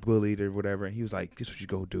getting bullied or whatever. And he was like, this is what you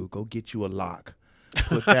go do. Go get you a lock.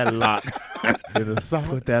 Put that lock.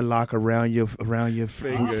 Put that lock around your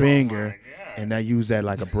finger. And now use that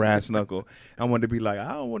like a brass knuckle. I wanted to be like,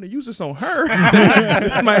 I don't want to use this on her.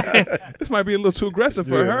 this might be a little too aggressive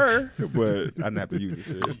for her, but I didn't have to use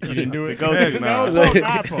it. You didn't do it. Heck No, no. poke,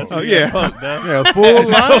 eye poke. Oh yeah, Yeah, full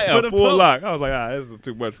lock. a full lock. I was like, this is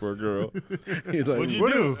too much for a girl. He's like, What'd you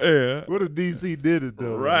What do? Yeah, What if DC did it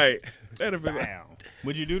though? right. That'd have been. Damn.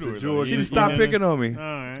 What'd you do to her? George- She though? just stopped picking on me. All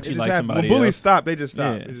right. It She just likes happened. somebody When bullies else. stop, they just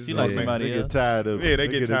stop. Yeah, It just she don't likes make- somebody They else. get tired of it. Yeah, they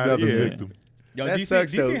get tired, another yeah. victim. Yo, That DC,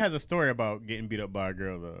 sucks, though. DC has a story about getting beat up by a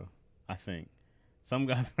girl though. I think some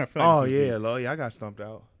guy. I feel like Oh this yeah, was Lord, yeah, I got stumped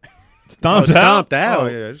out. Stomped out. stomped out. Oh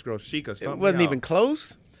yeah, this girl Sheikah stumped It me wasn't out. even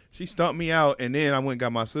close. She stumped me out, and then I went and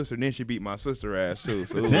got my sister, and then she beat my sister ass too.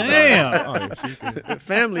 So it was Damn. Like, oh, yeah, Sheikah.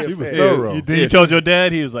 Family She was affair. thorough. You told your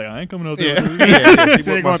dad, he was like, I ain't coming out there. Yeah, with yeah, you. yeah, she She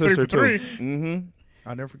beat ain't my going 3 sister for 3. too. Mm-hmm.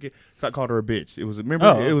 I'll never forget. So I called her a bitch. It was it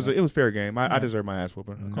Oh, was fair game. I deserve my ass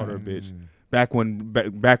whooping. I called her a bitch. Back when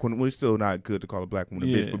well, it's still not good to call a black woman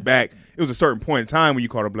a bitch, Yeah. but back it was a certain point in time when you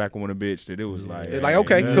called a black woman a bitch that it was like, It's like,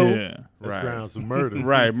 okay, Yeah. cool. Yeah. That's right, grounds of murder.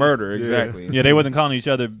 right, murder, exactly. Yeah, they wasn't calling each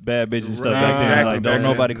other bad bitches and stuff back then. Exactly, Like, back don't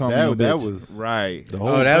then. nobody call me no That bitch. was Right. the whole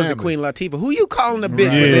Oh, that was the family. Queen Latifah. Who you calling a bitch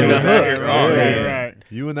Right. was in the Yeah. hook. Oh, Yeah. Right.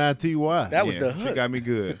 UNITY. That was Yeah, the She hook. got me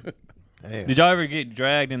good. Damn. Did y'all ever get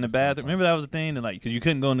dragged in the bathroom? Remember that was the thing, that, like, because you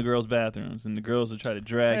couldn't go in the girls' bathrooms, and the girls would try to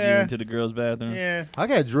drag you Yeah. into the girls' bathroom. Yeah. I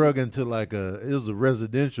got drug into it was a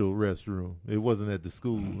residential restroom. It wasn't at the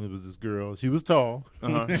school. It was this girl. She was tall.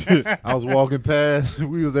 Uh-huh. I was walking past.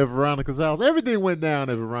 We was at Veronica's house. Everything went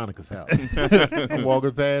down at Veronica's house. I'm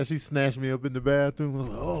walking past. She snatched me up in the bathroom. I was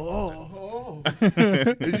like, oh.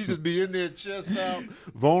 And she just be in there, chest out,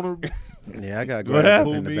 vulnerable. Yeah, I got What grabbed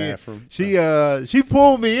happened? in the Pulled me in. bathroom. She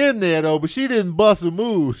pulled me in there though, but she didn't bust a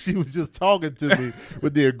move. She was just talking to me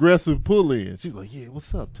with the aggressive pull in. She was like, "Yeah,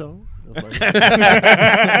 what's up, Tone?" I was like,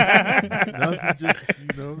 nothing, just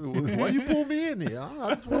why you pull me in there? I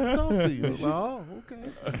just want to talk to you. I was like, oh,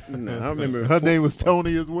 okay. No, I remember Her name was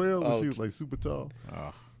Tony as well. Oh. She was like super tall.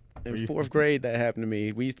 in fourth grade that happened to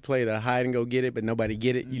me. We used to play the hide and go get it, but nobody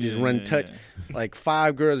get it. You just run and touch. Like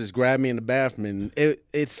 5 girls just grabbed me in the bathroom, and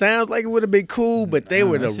it sounds like it would have been cool, but they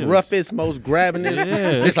were the that shit was- roughest, most grabbingest.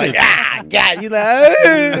 Yeah. It's like God, you like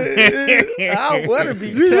I want to be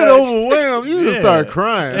You get touched. overwhelmed. You just start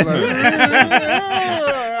crying. Like,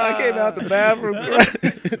 I came out the bathroom.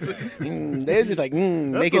 They're just like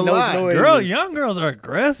making those noises. Young girls are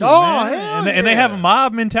aggressive, Oh, man. hell And they have a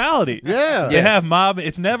mob mentality. Yeah. They have mob.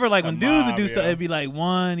 It's never like when dudes would mob, do stuff, yeah. it'd be like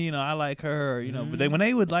one, I like her, but when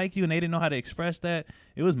they would like you and they didn't know how to express that,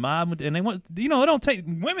 it was mob. And they want, it don't take,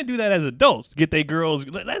 women do that as adults to get their girls,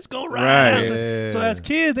 let's go ride. Right. Yeah. So as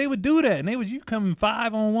kids, they would do that. And you come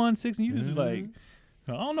 5-on-1, 6, and you just like,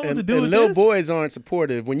 I don't know what to do and with little this. boys aren't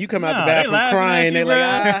supportive. When you come out Nah, the they bathroom laughing crying, at they're you,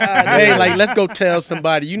 like, bro. they ain't like, let's go tell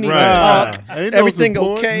somebody. You need to Right. talk. Ain't no Everything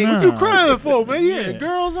support. okay? What you crying for, man? Yeah,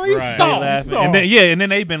 girls, you Right. soft. Laughing. soft. And then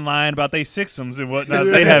they've been lying about they sixums and whatnot.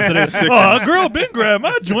 They have a girl been grabbed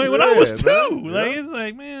my joint when I was 2. man. Like it's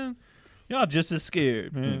like, man, y'all just as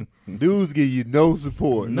scared, man. Dudes give you no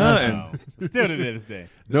support. Nothing. Still to this day.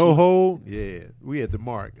 No hole. Yeah, we at the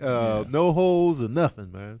mark. No holes or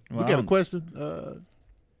nothing, man. Well, we got a I'm- question.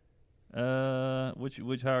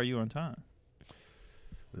 Which how are you on time?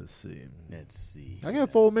 Let's see. Let's see. I got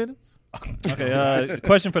 4 minutes. Okay,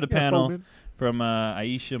 question for the I got 4 panel minutes. from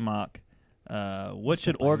Aisha Mock. What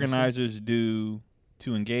should organizers do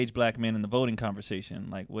to engage black men in the voting conversation?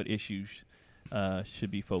 Like, what issues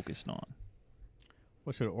should be focused on?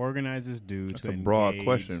 What should organizers do That's to a broad engage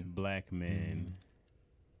question. black men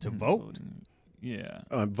to vote? Yeah.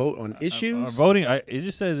 Vote on issues. Voting. It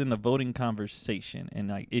just says in the voting conversation and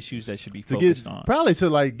like issues that should be To focused get on. probably to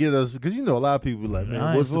like get us because a lot of people like, man,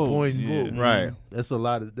 I what's the vote. point in Yeah. voting? Right. That's a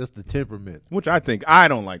lot of that's the temperament. Which I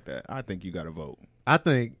don't like that. I think you got to vote. I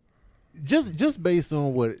think just based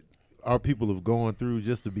on what our people have gone through,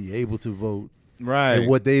 just to be able to vote Right. and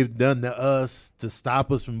what they've done to us to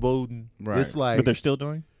stop us from voting, Right. it's like But they're still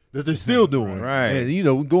doing. that they're still doing. Right.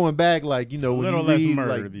 And going back, like when little you less read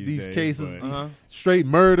murder like these these days, cases, but- Uh-huh. straight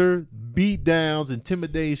murder, beat downs,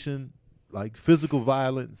 intimidation, like physical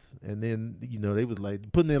violence, and then they was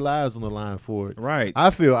like putting their lives on the line for it. Right. I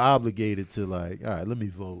feel obligated to like, all right, let me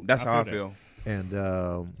vote. That's I how I feel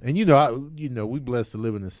feel. And we blessed to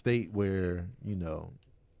live in a state where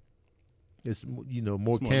it's more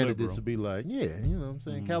more candidates liberal. to be like, yeah, what I'm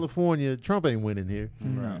saying, California, Trump ain't winning here,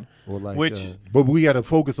 Right. or like, Which- but we got to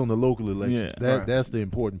focus on the local elections. Yeah. Right. That's the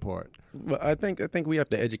important part. Well, I think we have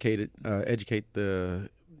to educate the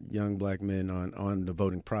young black men on the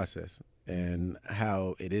voting process and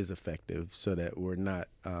how it is effective, so that we're not.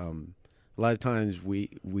 A lot of times we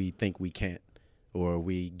think we can't, or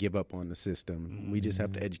we give up on the system. We just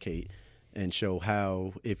have to educate and show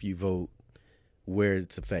how, if you vote, where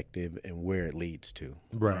it's effective and where it leads to.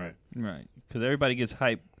 Right. Right. Because everybody gets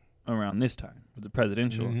hyped around this time with the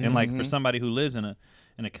presidential, and like for somebody who lives in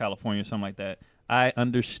a California or something like that, I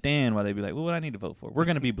understand why they'd be like, well, what do I need to vote for? We're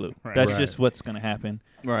going to be blue. Right. That's Right. just what's going to happen.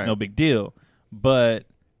 Right. No big deal. But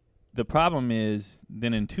the problem is,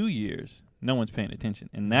 then in 2 years, no one's paying attention,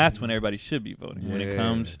 and that's when everybody should be voting. When it Yeah.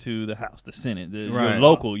 comes to the House, the Senate, your Right.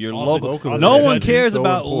 local, All the local No one judges cares so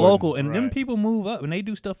about important. local, and them Right. people move up and they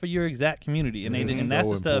do stuff for your exact community, and It's and that's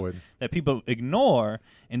so the stuff important. that people ignore,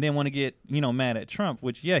 and then want to get mad at Trump.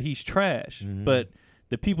 Which he's trash, but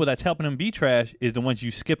the people that's helping him be trash is the ones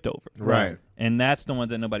you skipped over, Right. and that's the ones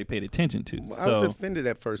that nobody paid attention to. Well, I So was offended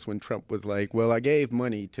at first when Trump was like, well, I gave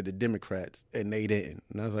money to the Democrats and they didn't.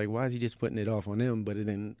 And I was like, why is he just putting it off on them? But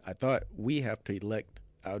then I thought we have to elect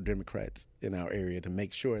our Democrats in our area to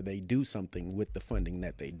make sure they do something with the funding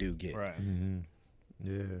that they do get. Right.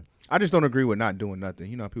 Yeah. I just don't agree with not doing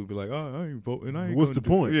nothing. People be like, "Oh, I ain't voting. I ain't What's gonna the do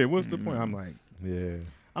point? it." Yeah, what's the point? I'm like, Yeah.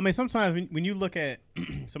 I mean, sometimes when you look at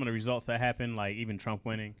some of the results that happen, like even Trump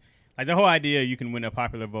winning, like the whole idea you can win a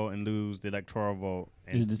popular vote and lose the electoral vote,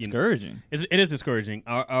 and it's discouraging. It is discouraging.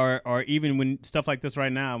 Or even when stuff like this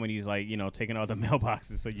right now, when he's like, taking all the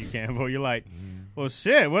mailboxes so you can't vote, you're like, well,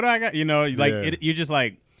 shit, what do I got? Yeah. You're just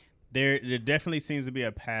like, there definitely seems to be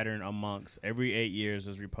a pattern amongst every 8 years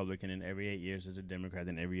there's Republican, and every 8 years there's a Democrat,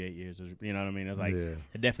 and every 8 years there's, you know what I mean? It's like, Yeah.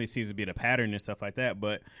 it definitely seems to be a pattern and stuff like that.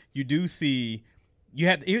 But you do see, you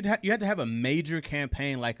had to have a major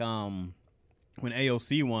campaign like when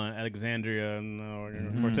AOC won, Alexandria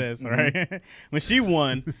Cortez, right? When she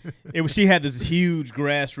won, she had this huge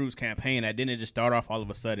grassroots campaign that didn't just start off all of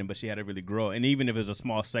a sudden, but she had to really grow. And even if it was a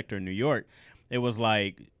small sector in New York, it was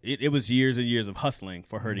like it was years and years of hustling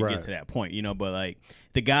for her to Right. get to that point, But like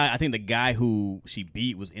I think the guy who she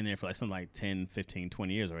beat was in there for like something like 10, 15,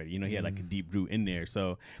 20 years already. He had like a deep root in there.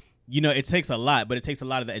 So it takes a lot, but it takes a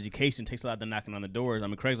lot of the education, takes a lot of the knocking on the doors. I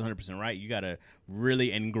mean, Craig's 100% right. You got to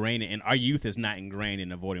really ingrain it. And our youth is not ingrained in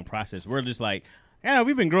the voting process. We're just like, yeah,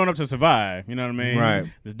 we've been growing up to survive. You know what I mean? Right.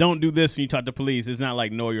 Just don't do this when you talk to police. It's not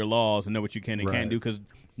like know your laws and know what you can and Right. can't do, because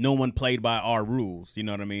no one played by our rules. You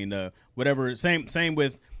know what I mean? Whatever. Same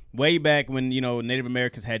with way back when Native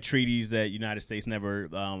Americans had treaties that United States never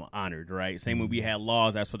honored, right? Same when we had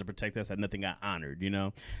laws that were supposed to protect us that nothing got honored,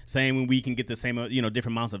 Same when we can get the same different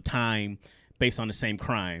amounts of time based on the same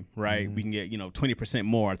crime, right? We can get 20%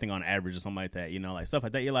 more, I think, on average or something like that, like stuff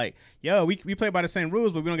like that. You're like, yo, we play by the same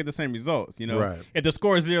rules, but we don't get the same results, Right. If the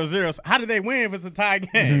score is 0-0, how do they win if it's a tie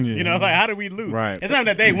game? Like how do we lose? Right. It's not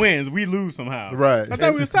that they wins, we lose somehow. Right. I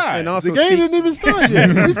thought we was tied. And also The game didn't even start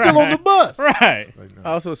yet. We're still on the bus. Right.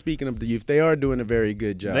 Also, speaking of the youth, they are doing a very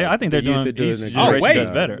good job. I think they're The youth doing are each a generation great does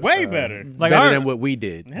job. better. Way better. Like better our- than what we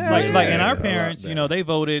did. Like and our Yeah, parents, a lot they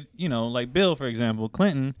voted, like Bill, for example,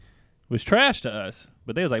 Clinton was trash to us,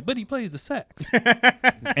 but they was like, but he plays the sax.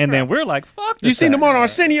 And then we're like, fuck the You seen sax. them on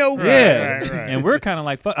Arsenio? Yeah. Right. And we're kind of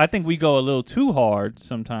like, fuck. I think we go a little too hard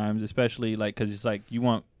sometimes, especially like, cause it's like you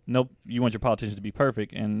want your politicians to be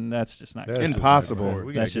perfect, and that's just not That's gonna just Impossible. not gonna work.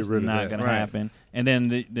 We gotta that's get just rid of not that. going to Right. happen. And then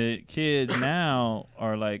the kids now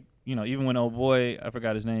are like, even when old boy, I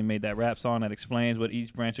forgot his name, made that rap song that explains what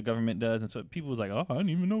each branch of government does, and so people was like, oh, I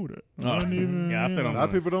didn't even know that. I didn't even, Yeah, I still A don't lot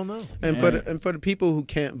of know. people don't know. And Yeah. for the people who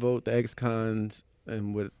can't vote, the ex-cons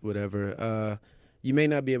and whatever, you may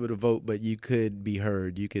not be able to vote, but you could be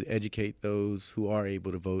heard. You could educate those who are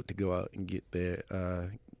able to vote to go out and get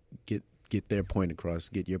their point across,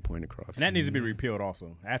 get your point across. And that needs to be repealed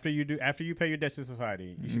also. After you pay your debts to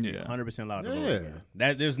society, you should be Yeah. 100% allowed to Yeah. vote. again.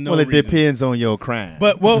 That there's no Well, it reason. depends on your crime.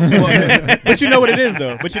 But but you know what it is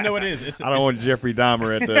though. But you know what it is. It's, I don't want Jeffrey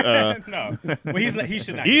Dahmer at the. no. Well, he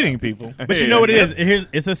should not eating people. But you know what it is?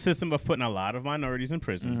 It's a system of putting a lot of minorities in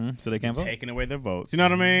prison, So they can't vote. taking away their votes. You know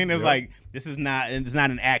what I mean? It's like it's not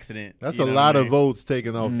an accident. That's You a know lot what I of mean? votes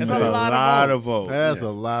taken off. That's the a table. lot of votes. That's Yes.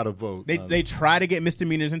 a lot of votes. They try to get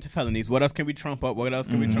misdemeanors into felonies. What else can we trump up? What else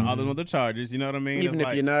can we trump? All the other charges. You know what I mean? Even It's if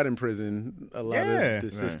like, you're not in prison, a lot Yeah. of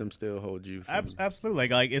the system still holds you. From, absolutely,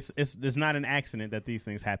 like it's not an accident that these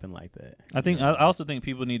things happen like that. I also think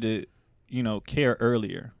people need to, care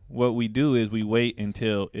earlier. What we do is we wait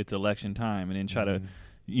until it's election time and then try to,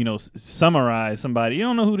 summarize somebody. You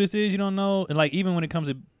don't know who this is. You don't know. And like even when it comes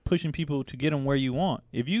to pushing people to get them where you want,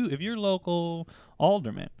 if you're local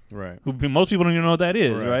alderman, Right. who most people don't even know what that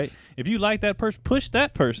is, Right. right? If you like that person, push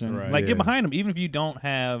that person. Right. Like Yeah. get behind them, even if you don't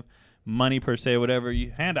have money per se or whatever,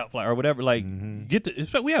 you handout flyer or whatever. Like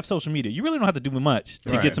we have social media. You really don't have to do much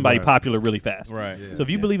to Right, get somebody right. popular really fast. Right. Yeah. So if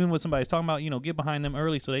you believe in what somebody's talking about, get behind them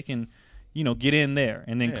early so they can, get in there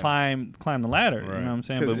and then Yeah. climb the ladder. Right. You know what I'm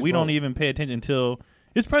saying? 'Cause But we well- don't even pay attention until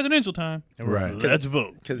it's presidential time. Right. Let's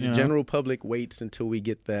vote. Because You the know? general public waits until we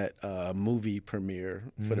get that movie premiere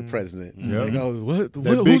for the president. Yep. Like, oh, That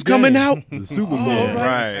who's big coming game. out? The Super Bowl. Oh, right.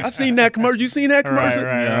 Right. I seen that commercial. You seen that commercial?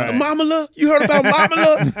 right. Mamala? You heard about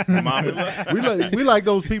Mamala? We like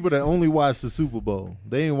those people that only watch the Super Bowl.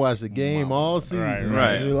 They ain't watch the game all season. Right.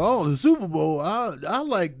 They're like, oh, the Super Bowl. I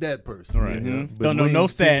like that person. Right. But Don't know we no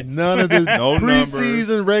ain't seen stats. None of the No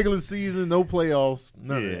preseason, regular season, no playoffs.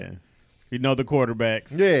 None of Yeah. that. You know the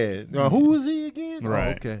quarterbacks. Yeah. Who is he again?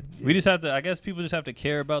 Right. Oh, okay. We just have to. I guess people just have to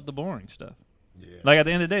care about the boring stuff. Yeah. Like at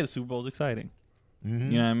the end of the day, the Super Bowl is exciting. Mhm.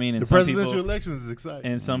 You know what I mean? And The some presidential people, election is exciting.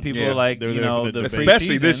 and some people Yeah, are like, they're there for the the debate.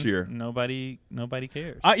 Especially this preseason, year. Nobody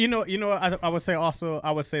cares. I would say also,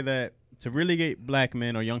 I would say that to really get black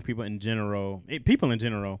men or young people in general, people in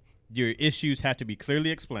general, your issues have to be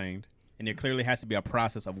clearly explained, and there clearly has to be a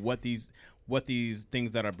process of what these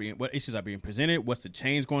issues are being presented, what's the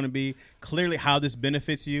change going to be, clearly how this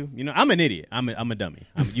benefits you. I'm an idiot. I'm a dummy.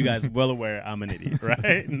 You guys well aware I'm an idiot,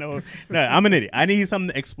 right? No, I'm an idiot. I need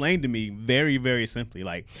something explained to me very, very simply.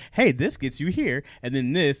 Like, hey, this gets you here, and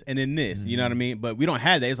then this, and then this. You know what I mean? But we don't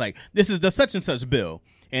have that. It's like, this is the such and such bill,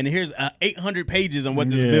 and here's 800 pages on what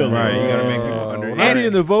this bill is. Right. You gotta make people When understand. I be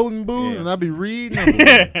in the voting booth Yeah. and I be reading, I'm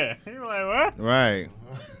like, You're like, what? Right.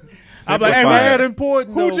 I'm like, hey, Simplify man, that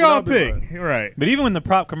important. who'd though, y'all but I be pick? like, Right. But even when the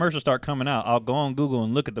prop commercials start coming out, I'll go on Google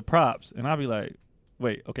and look at the props, and I'll be like,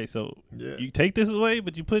 wait, okay, so Yeah. you take this away,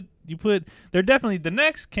 but you put. They're definitely the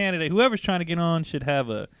next candidate. Whoever's trying to get on should have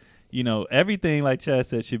a. Everything like Chad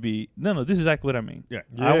said should be no. This is exactly what I mean. Yeah.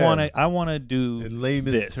 Yeah. I wanna do in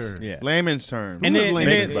layman's this. terms. Yeah. Layman's terms. And was then,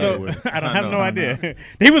 Lincoln, by so the way? I don't I have know, no I idea.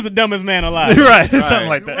 He was the dumbest man alive. right, something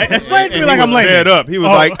like that. Explain to me And like he I'm was lame. fed up. He was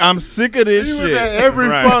like, I'm sick of this He shit. was at every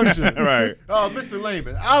Right. function. Right. Oh, Mr.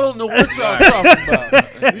 Layman, I don't know what y'all talking about.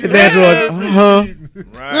 He's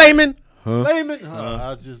Evangelist, Right. Layman. Layman,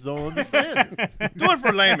 I just don't understand it. Do it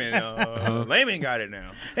for Layman. Layman got it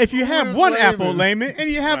now. If you have is one Layman? apple, Layman, and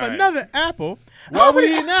you have Right. another apple, Why we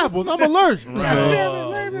eating apples? I'm allergic.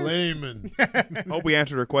 Oh, Layman. Hope we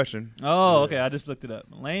answered her question. Oh, okay. I just looked it up.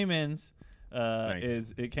 Layman's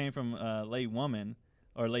Nice. it came from lay woman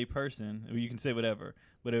or lay person. You can say whatever.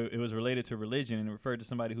 but it was related to religion and it referred to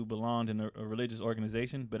somebody who belonged in a religious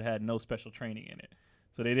organization but had no special training in it.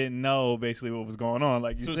 So they didn't know basically what was going on,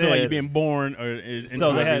 like you said. So like you being born or into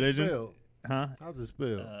religion? Spelled. Huh? How's it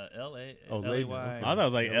spelled? L-A, Oh, L-A-Y. I thought it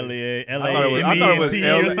was like I thought it was L-A-M-E-N-T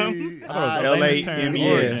or something. I thought it was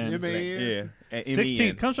L-A-M-E-N. M-A-N. Yeah.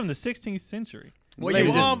 16 comes from the 16th century. Well,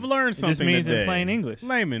 you all have learned It something just means today. in plain English.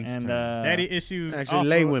 Layman's And, term. Daddy issues actually, also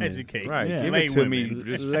lay women. educate. Right. Yeah. Give Lay it to women. me.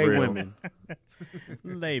 Just Lay real. women.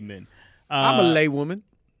 Layman. I'm a lay woman.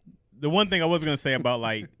 The one thing I was going to say about,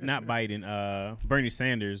 like, not Biden, Bernie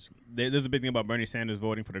Sanders, there's a big thing about Bernie Sanders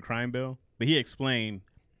voting for the crime bill, but he explained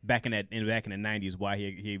back in the 90s why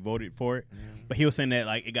he voted for it. But he was saying that,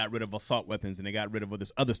 like, it got rid of assault weapons and it got rid of all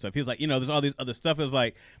this other stuff. He was like, you know, there's all this other stuff. It was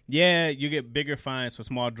like, yeah, you get bigger fines for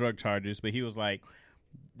small drug charges, but he was like,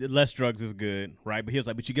 less drugs is good, right? But he was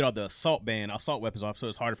like, but you get all the assault weapons off, so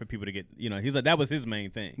it's harder for people to get, you know. He's like, that was his main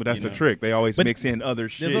thing. But that's you the know? trick. They always But mix in other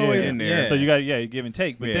shit always- in there. yeah. So you got you give and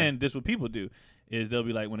take. But Yeah. then this what people do is they'll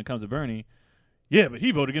be like, when it comes to Bernie, yeah, but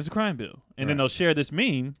he voted against the crime bill, and then Right. they'll share this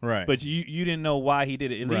meme. Right. But you didn't know why he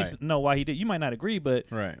did it. At Right. least know why he did. You might not agree, but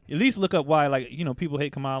Right. at least look up why. Like, you know, people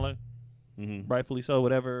hate Kamala, Mm-hmm. rightfully so,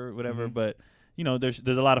 whatever. But you know, there's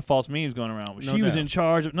a lot of false memes going around. No She was doubt. in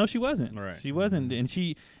charge of. No, she wasn't. Right. She wasn't, and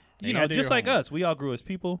she. You You know, gotta do just your like homework. us, we all grew as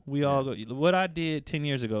people. We all go. What I did 10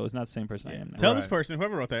 years ago is not the same person I am now. Tell this Right. person,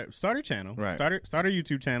 whoever wrote that, start a channel. Right. Start a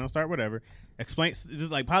YouTube channel. Start whatever. Explain. This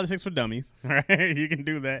is like politics for dummies. Right. You can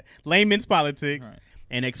do that. Layman's politics, Right.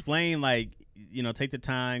 and explain, like, you know, take the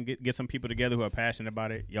time, get some people together who are passionate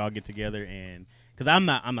about it. Y'all get together, and because I'm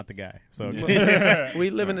not the guy. So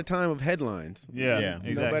We live in a time of headlines. Yeah, Yeah.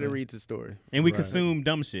 exactly. Nobody reads a story. and we Right. consume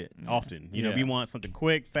dumb shit often. You know, Yeah. we want something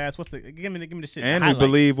quick, fast. What's the give me the shit? And we highlights.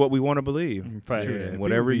 believe what we want to believe. Right. Yeah. And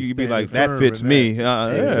whatever People be you be standing like, that firm fits in me.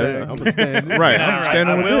 that. Yeah. I'm gonna stand there. Right. Now, I'm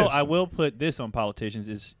standing with this. I will put this on politicians: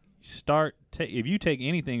 is if you take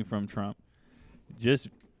anything from Trump, just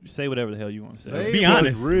say whatever the hell you want to say. Say Be what's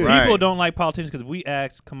honest. real. Right. People don't like politicians because if we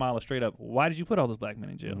asked Kamala straight up, why did you put all those black men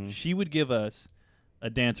in jail? She would give us a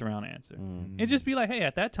dance around answer and just be like, hey,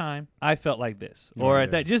 at that time I felt like this, or at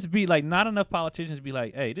that, just be like, not enough politicians be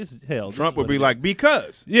like, hey, this is hell. This Trump is would what be it like, because.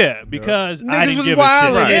 is. Yeah, because I Niggas didn't was give a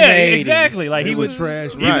wildin' shit. in Yeah, the 80s. exactly. Like he They would was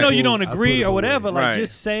trash even though people. you don't I put agree it or away. whatever, like Right.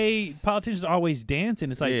 just say politicians are always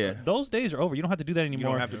dancing. It's like Yeah. those days are over. You don't have to do that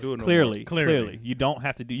anymore. have to do it no clearly, more. Clearly. you don't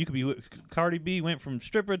have to do. You could be Cardi B went from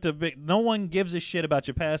stripper to big. No one gives a shit about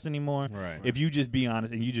your past anymore. Right. If you just be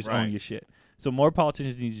honest and you just Right. own your shit. So more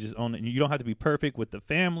politicians need to just own it. You don't have to be perfect with the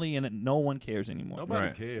family, and no one cares anymore. Nobody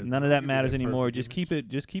Right. cares. None of that matters anymore. Just keep it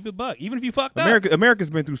buck. Even if you fucked up.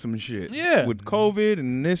 America's been through some shit. Yeah. With COVID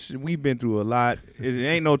and this, we've been through a lot. It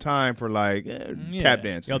ain't no time for like Yeah. tap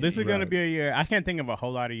dancing. Yo, this is gonna Right. be a year. I can't think of a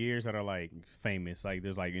whole lot of years that are like famous. Like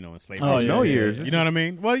there's like, you know, enslavement. Oh, yeah, no yeah, years. yeah. You know what I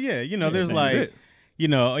mean? Well, yeah. You know, there's this like, is it. you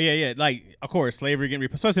know, yeah. Like, of course, slavery getting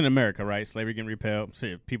repelled, especially in America, right? Slavery getting repelled.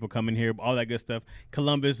 Shit, people coming here, all that good stuff.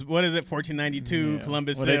 Columbus, what is it? 1492. Yeah.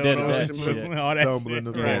 Columbus Well, they sailed. did ocean that blue, shit. all that Stumbling shit.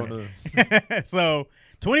 upon Right. us. So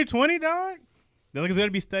 2020, dog. They're going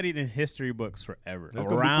to be studied in history books forever. That's gonna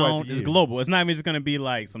be quite Around, the it's year. global. It's not even just going to be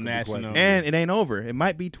like some It's gonna be national. quite And it ain't over. It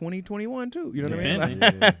might be 2021 too. You know what I mean?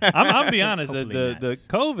 Depending. Like- I'm be honest. Hopefully The not.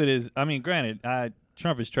 COVID is. I mean, granted,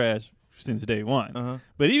 Trump is trash since day one. Uh-huh.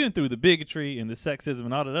 But even through the bigotry and the sexism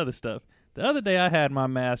and all that other stuff, the other day I had my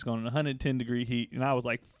mask on in 110-degree heat, and I was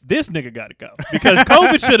like, "This nigga got to go," because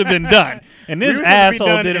COVID should have been done, and this We were supposed to be asshole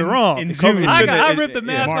done did it in- wrong. in COVID June. I shouldn't- ripped the yeah.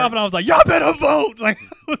 mask March. off, and I was like, "Y'all better vote!" Like,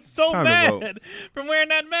 I was so Time to mad vote. from wearing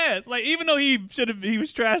that mask. Like, even though he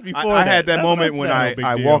was trash before. I had that That's what moment when said. No big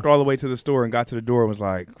I deal. walked all the way to the store and got to the door and was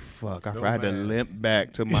like, fuck, I had to mask. limp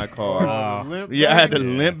back to my car. Limp Yeah, I had to back.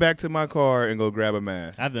 limp back to my car and go grab a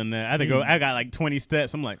mask. I've done that. I had to go. I got like 20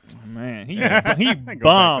 steps. I'm like, Man, he back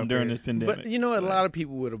bombed up during there. this pandemic. But you know, a lot of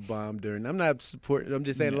people would have bombed during. I'm not supporting. I'm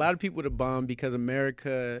just saying, a lot of people would have bombed because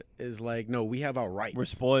America is like, no, we have our rights. We're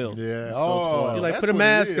spoiled. Yeah. We're so Oh, spoiled. You're like, that's put a what it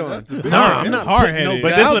mask is. on. That's the big No, difference. I'm not hard-headed. putting no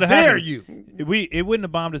But this How would've dare happened. you? It wouldn't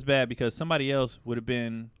have bombed as bad because somebody else would have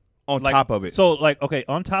been On like, top of it. So like, okay,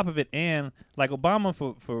 on top of it, and like Obama,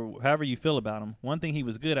 for however you feel about him, one thing he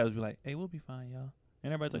was good at was be like, "Hey, we'll be fine, y'all,"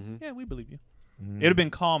 and everybody's like, "Yeah, we believe you." It'd have been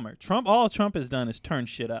calmer. All Trump has done is turn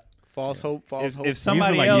shit up. False hope. False hope. If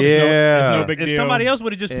somebody like, else, yeah. it's no big if deal. somebody else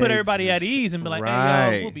would have just put everybody at ease and be like, "Hey,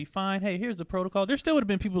 Right. y'all, we'll be fine. Hey, here's the protocol." There still would have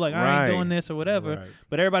been people like, "I Right. ain't doing this" or whatever, Right.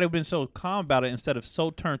 but everybody would have been so calm about it instead of so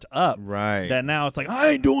turned up. Right. That now it's like,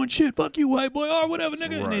 I ain't doing shit. Fuck you, white boy, or whatever,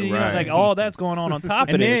 nigga. And then, you know, Right. like all that's going on top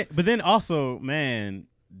of and then, this. but then also, man,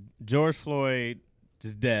 George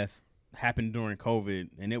Floyd's death happened during COVID,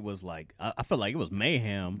 and it was like I felt like it was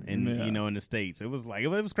mayhem, and in the States, it was like it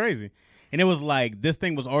was crazy, and it was like this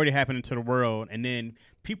thing was already happening to the world, and then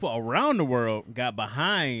people around the world got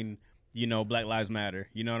behind. Black Lives Matter.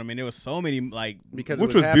 You know what I mean? There was so many because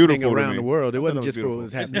which it was beautiful around the world. It wasn't just for what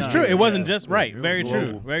was happening. It's true. It wasn't just right. Very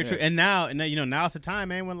true. Very true. And now it's the time,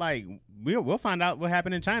 man, when like we'll find out what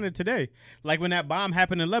happened in China today. Like when that bomb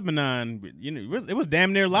happened in Lebanon, it was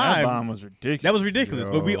damn near live. That bomb was ridiculous. That was ridiculous.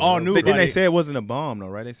 But we all knew. But then they said it wasn't a bomb, though,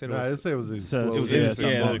 right? They said they said it was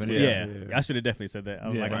Yeah. I should have definitely said that. I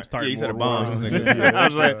was like, I'm starting. You said a bomb. I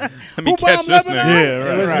was like, let me who catch bombed this Lebanon? nigga.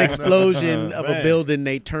 Yeah, It was an explosion of a building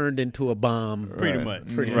they turned into a bomb. Pretty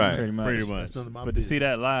much. Pretty much. But to see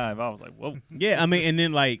that live, I was like, whoa. Yeah, I mean, and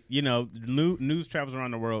then like news travels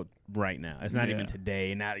around the world right now. It's not even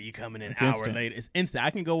today. Now you coming in an hour later. It's instant. I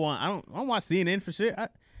can go on. I don't watch CNN for shit.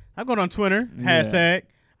 I go on Twitter hashtag.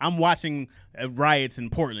 I'm watching riots in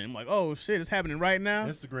Portland. I'm like, oh shit, it's happening right now.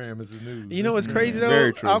 Instagram is the news. You know what's crazy though?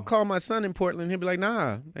 Very true. I'll call my son in Portland. He'll be like,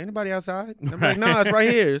 "Nah, ain't nobody outside." I'm like, "Nah, it's right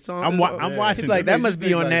here." It's on, I'm watching. He's like, that must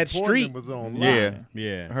be on that street. Was on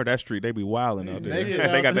Yeah. I heard that street. They be wilding out there.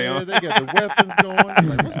 They got their own. They got the weapons going.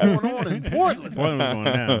 Like, what's going on in Portland? Portland was going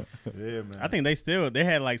down. Yeah, man. I think they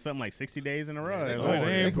had like something like 60 days in a row.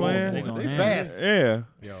 They fast. Yeah.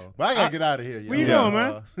 Yo, but I gotta get out of here. Where you going,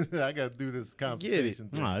 man? I gotta do this consultation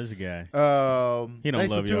thing. Oh, this guy. He don't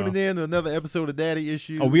thanks love for tuning in to another episode of Daddy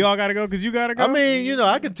Issues. Oh, we all gotta go because you gotta go. I mean,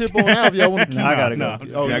 I can tip on out if y'all want to keep. I gotta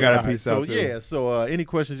go. I gotta peace out. So so any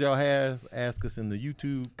questions y'all have, ask us in the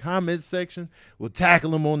YouTube comment section. We'll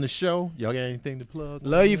tackle them on the show. Y'all got anything to plug?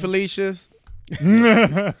 Love you, Felicia's.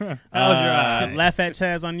 Laugh at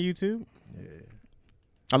Chaz on YouTube.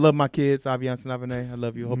 I love my kids, Aviance and Avene. I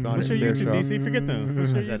love you. Hope y'all What's your enjoy YouTube, the show. DC? Forget them.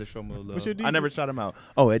 What's I your just had to YouTube? show them a little What's your love. I DC? never shot them out.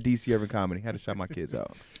 Oh, at DC Urban Comedy. Had to shout my kids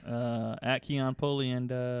out. At Keon Poley and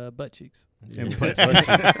Butt Cheeks. Yeah,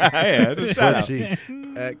 just shout out.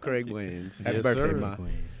 At Craig Wayans. Happy Yes, birthday, sir. Ma.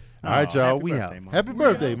 All right, y'all. happy We birthday, out. Mom. Happy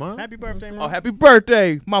birthday, Mom. Happy birthday, Mom. Oh, happy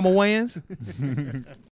birthday, Mama Wayans.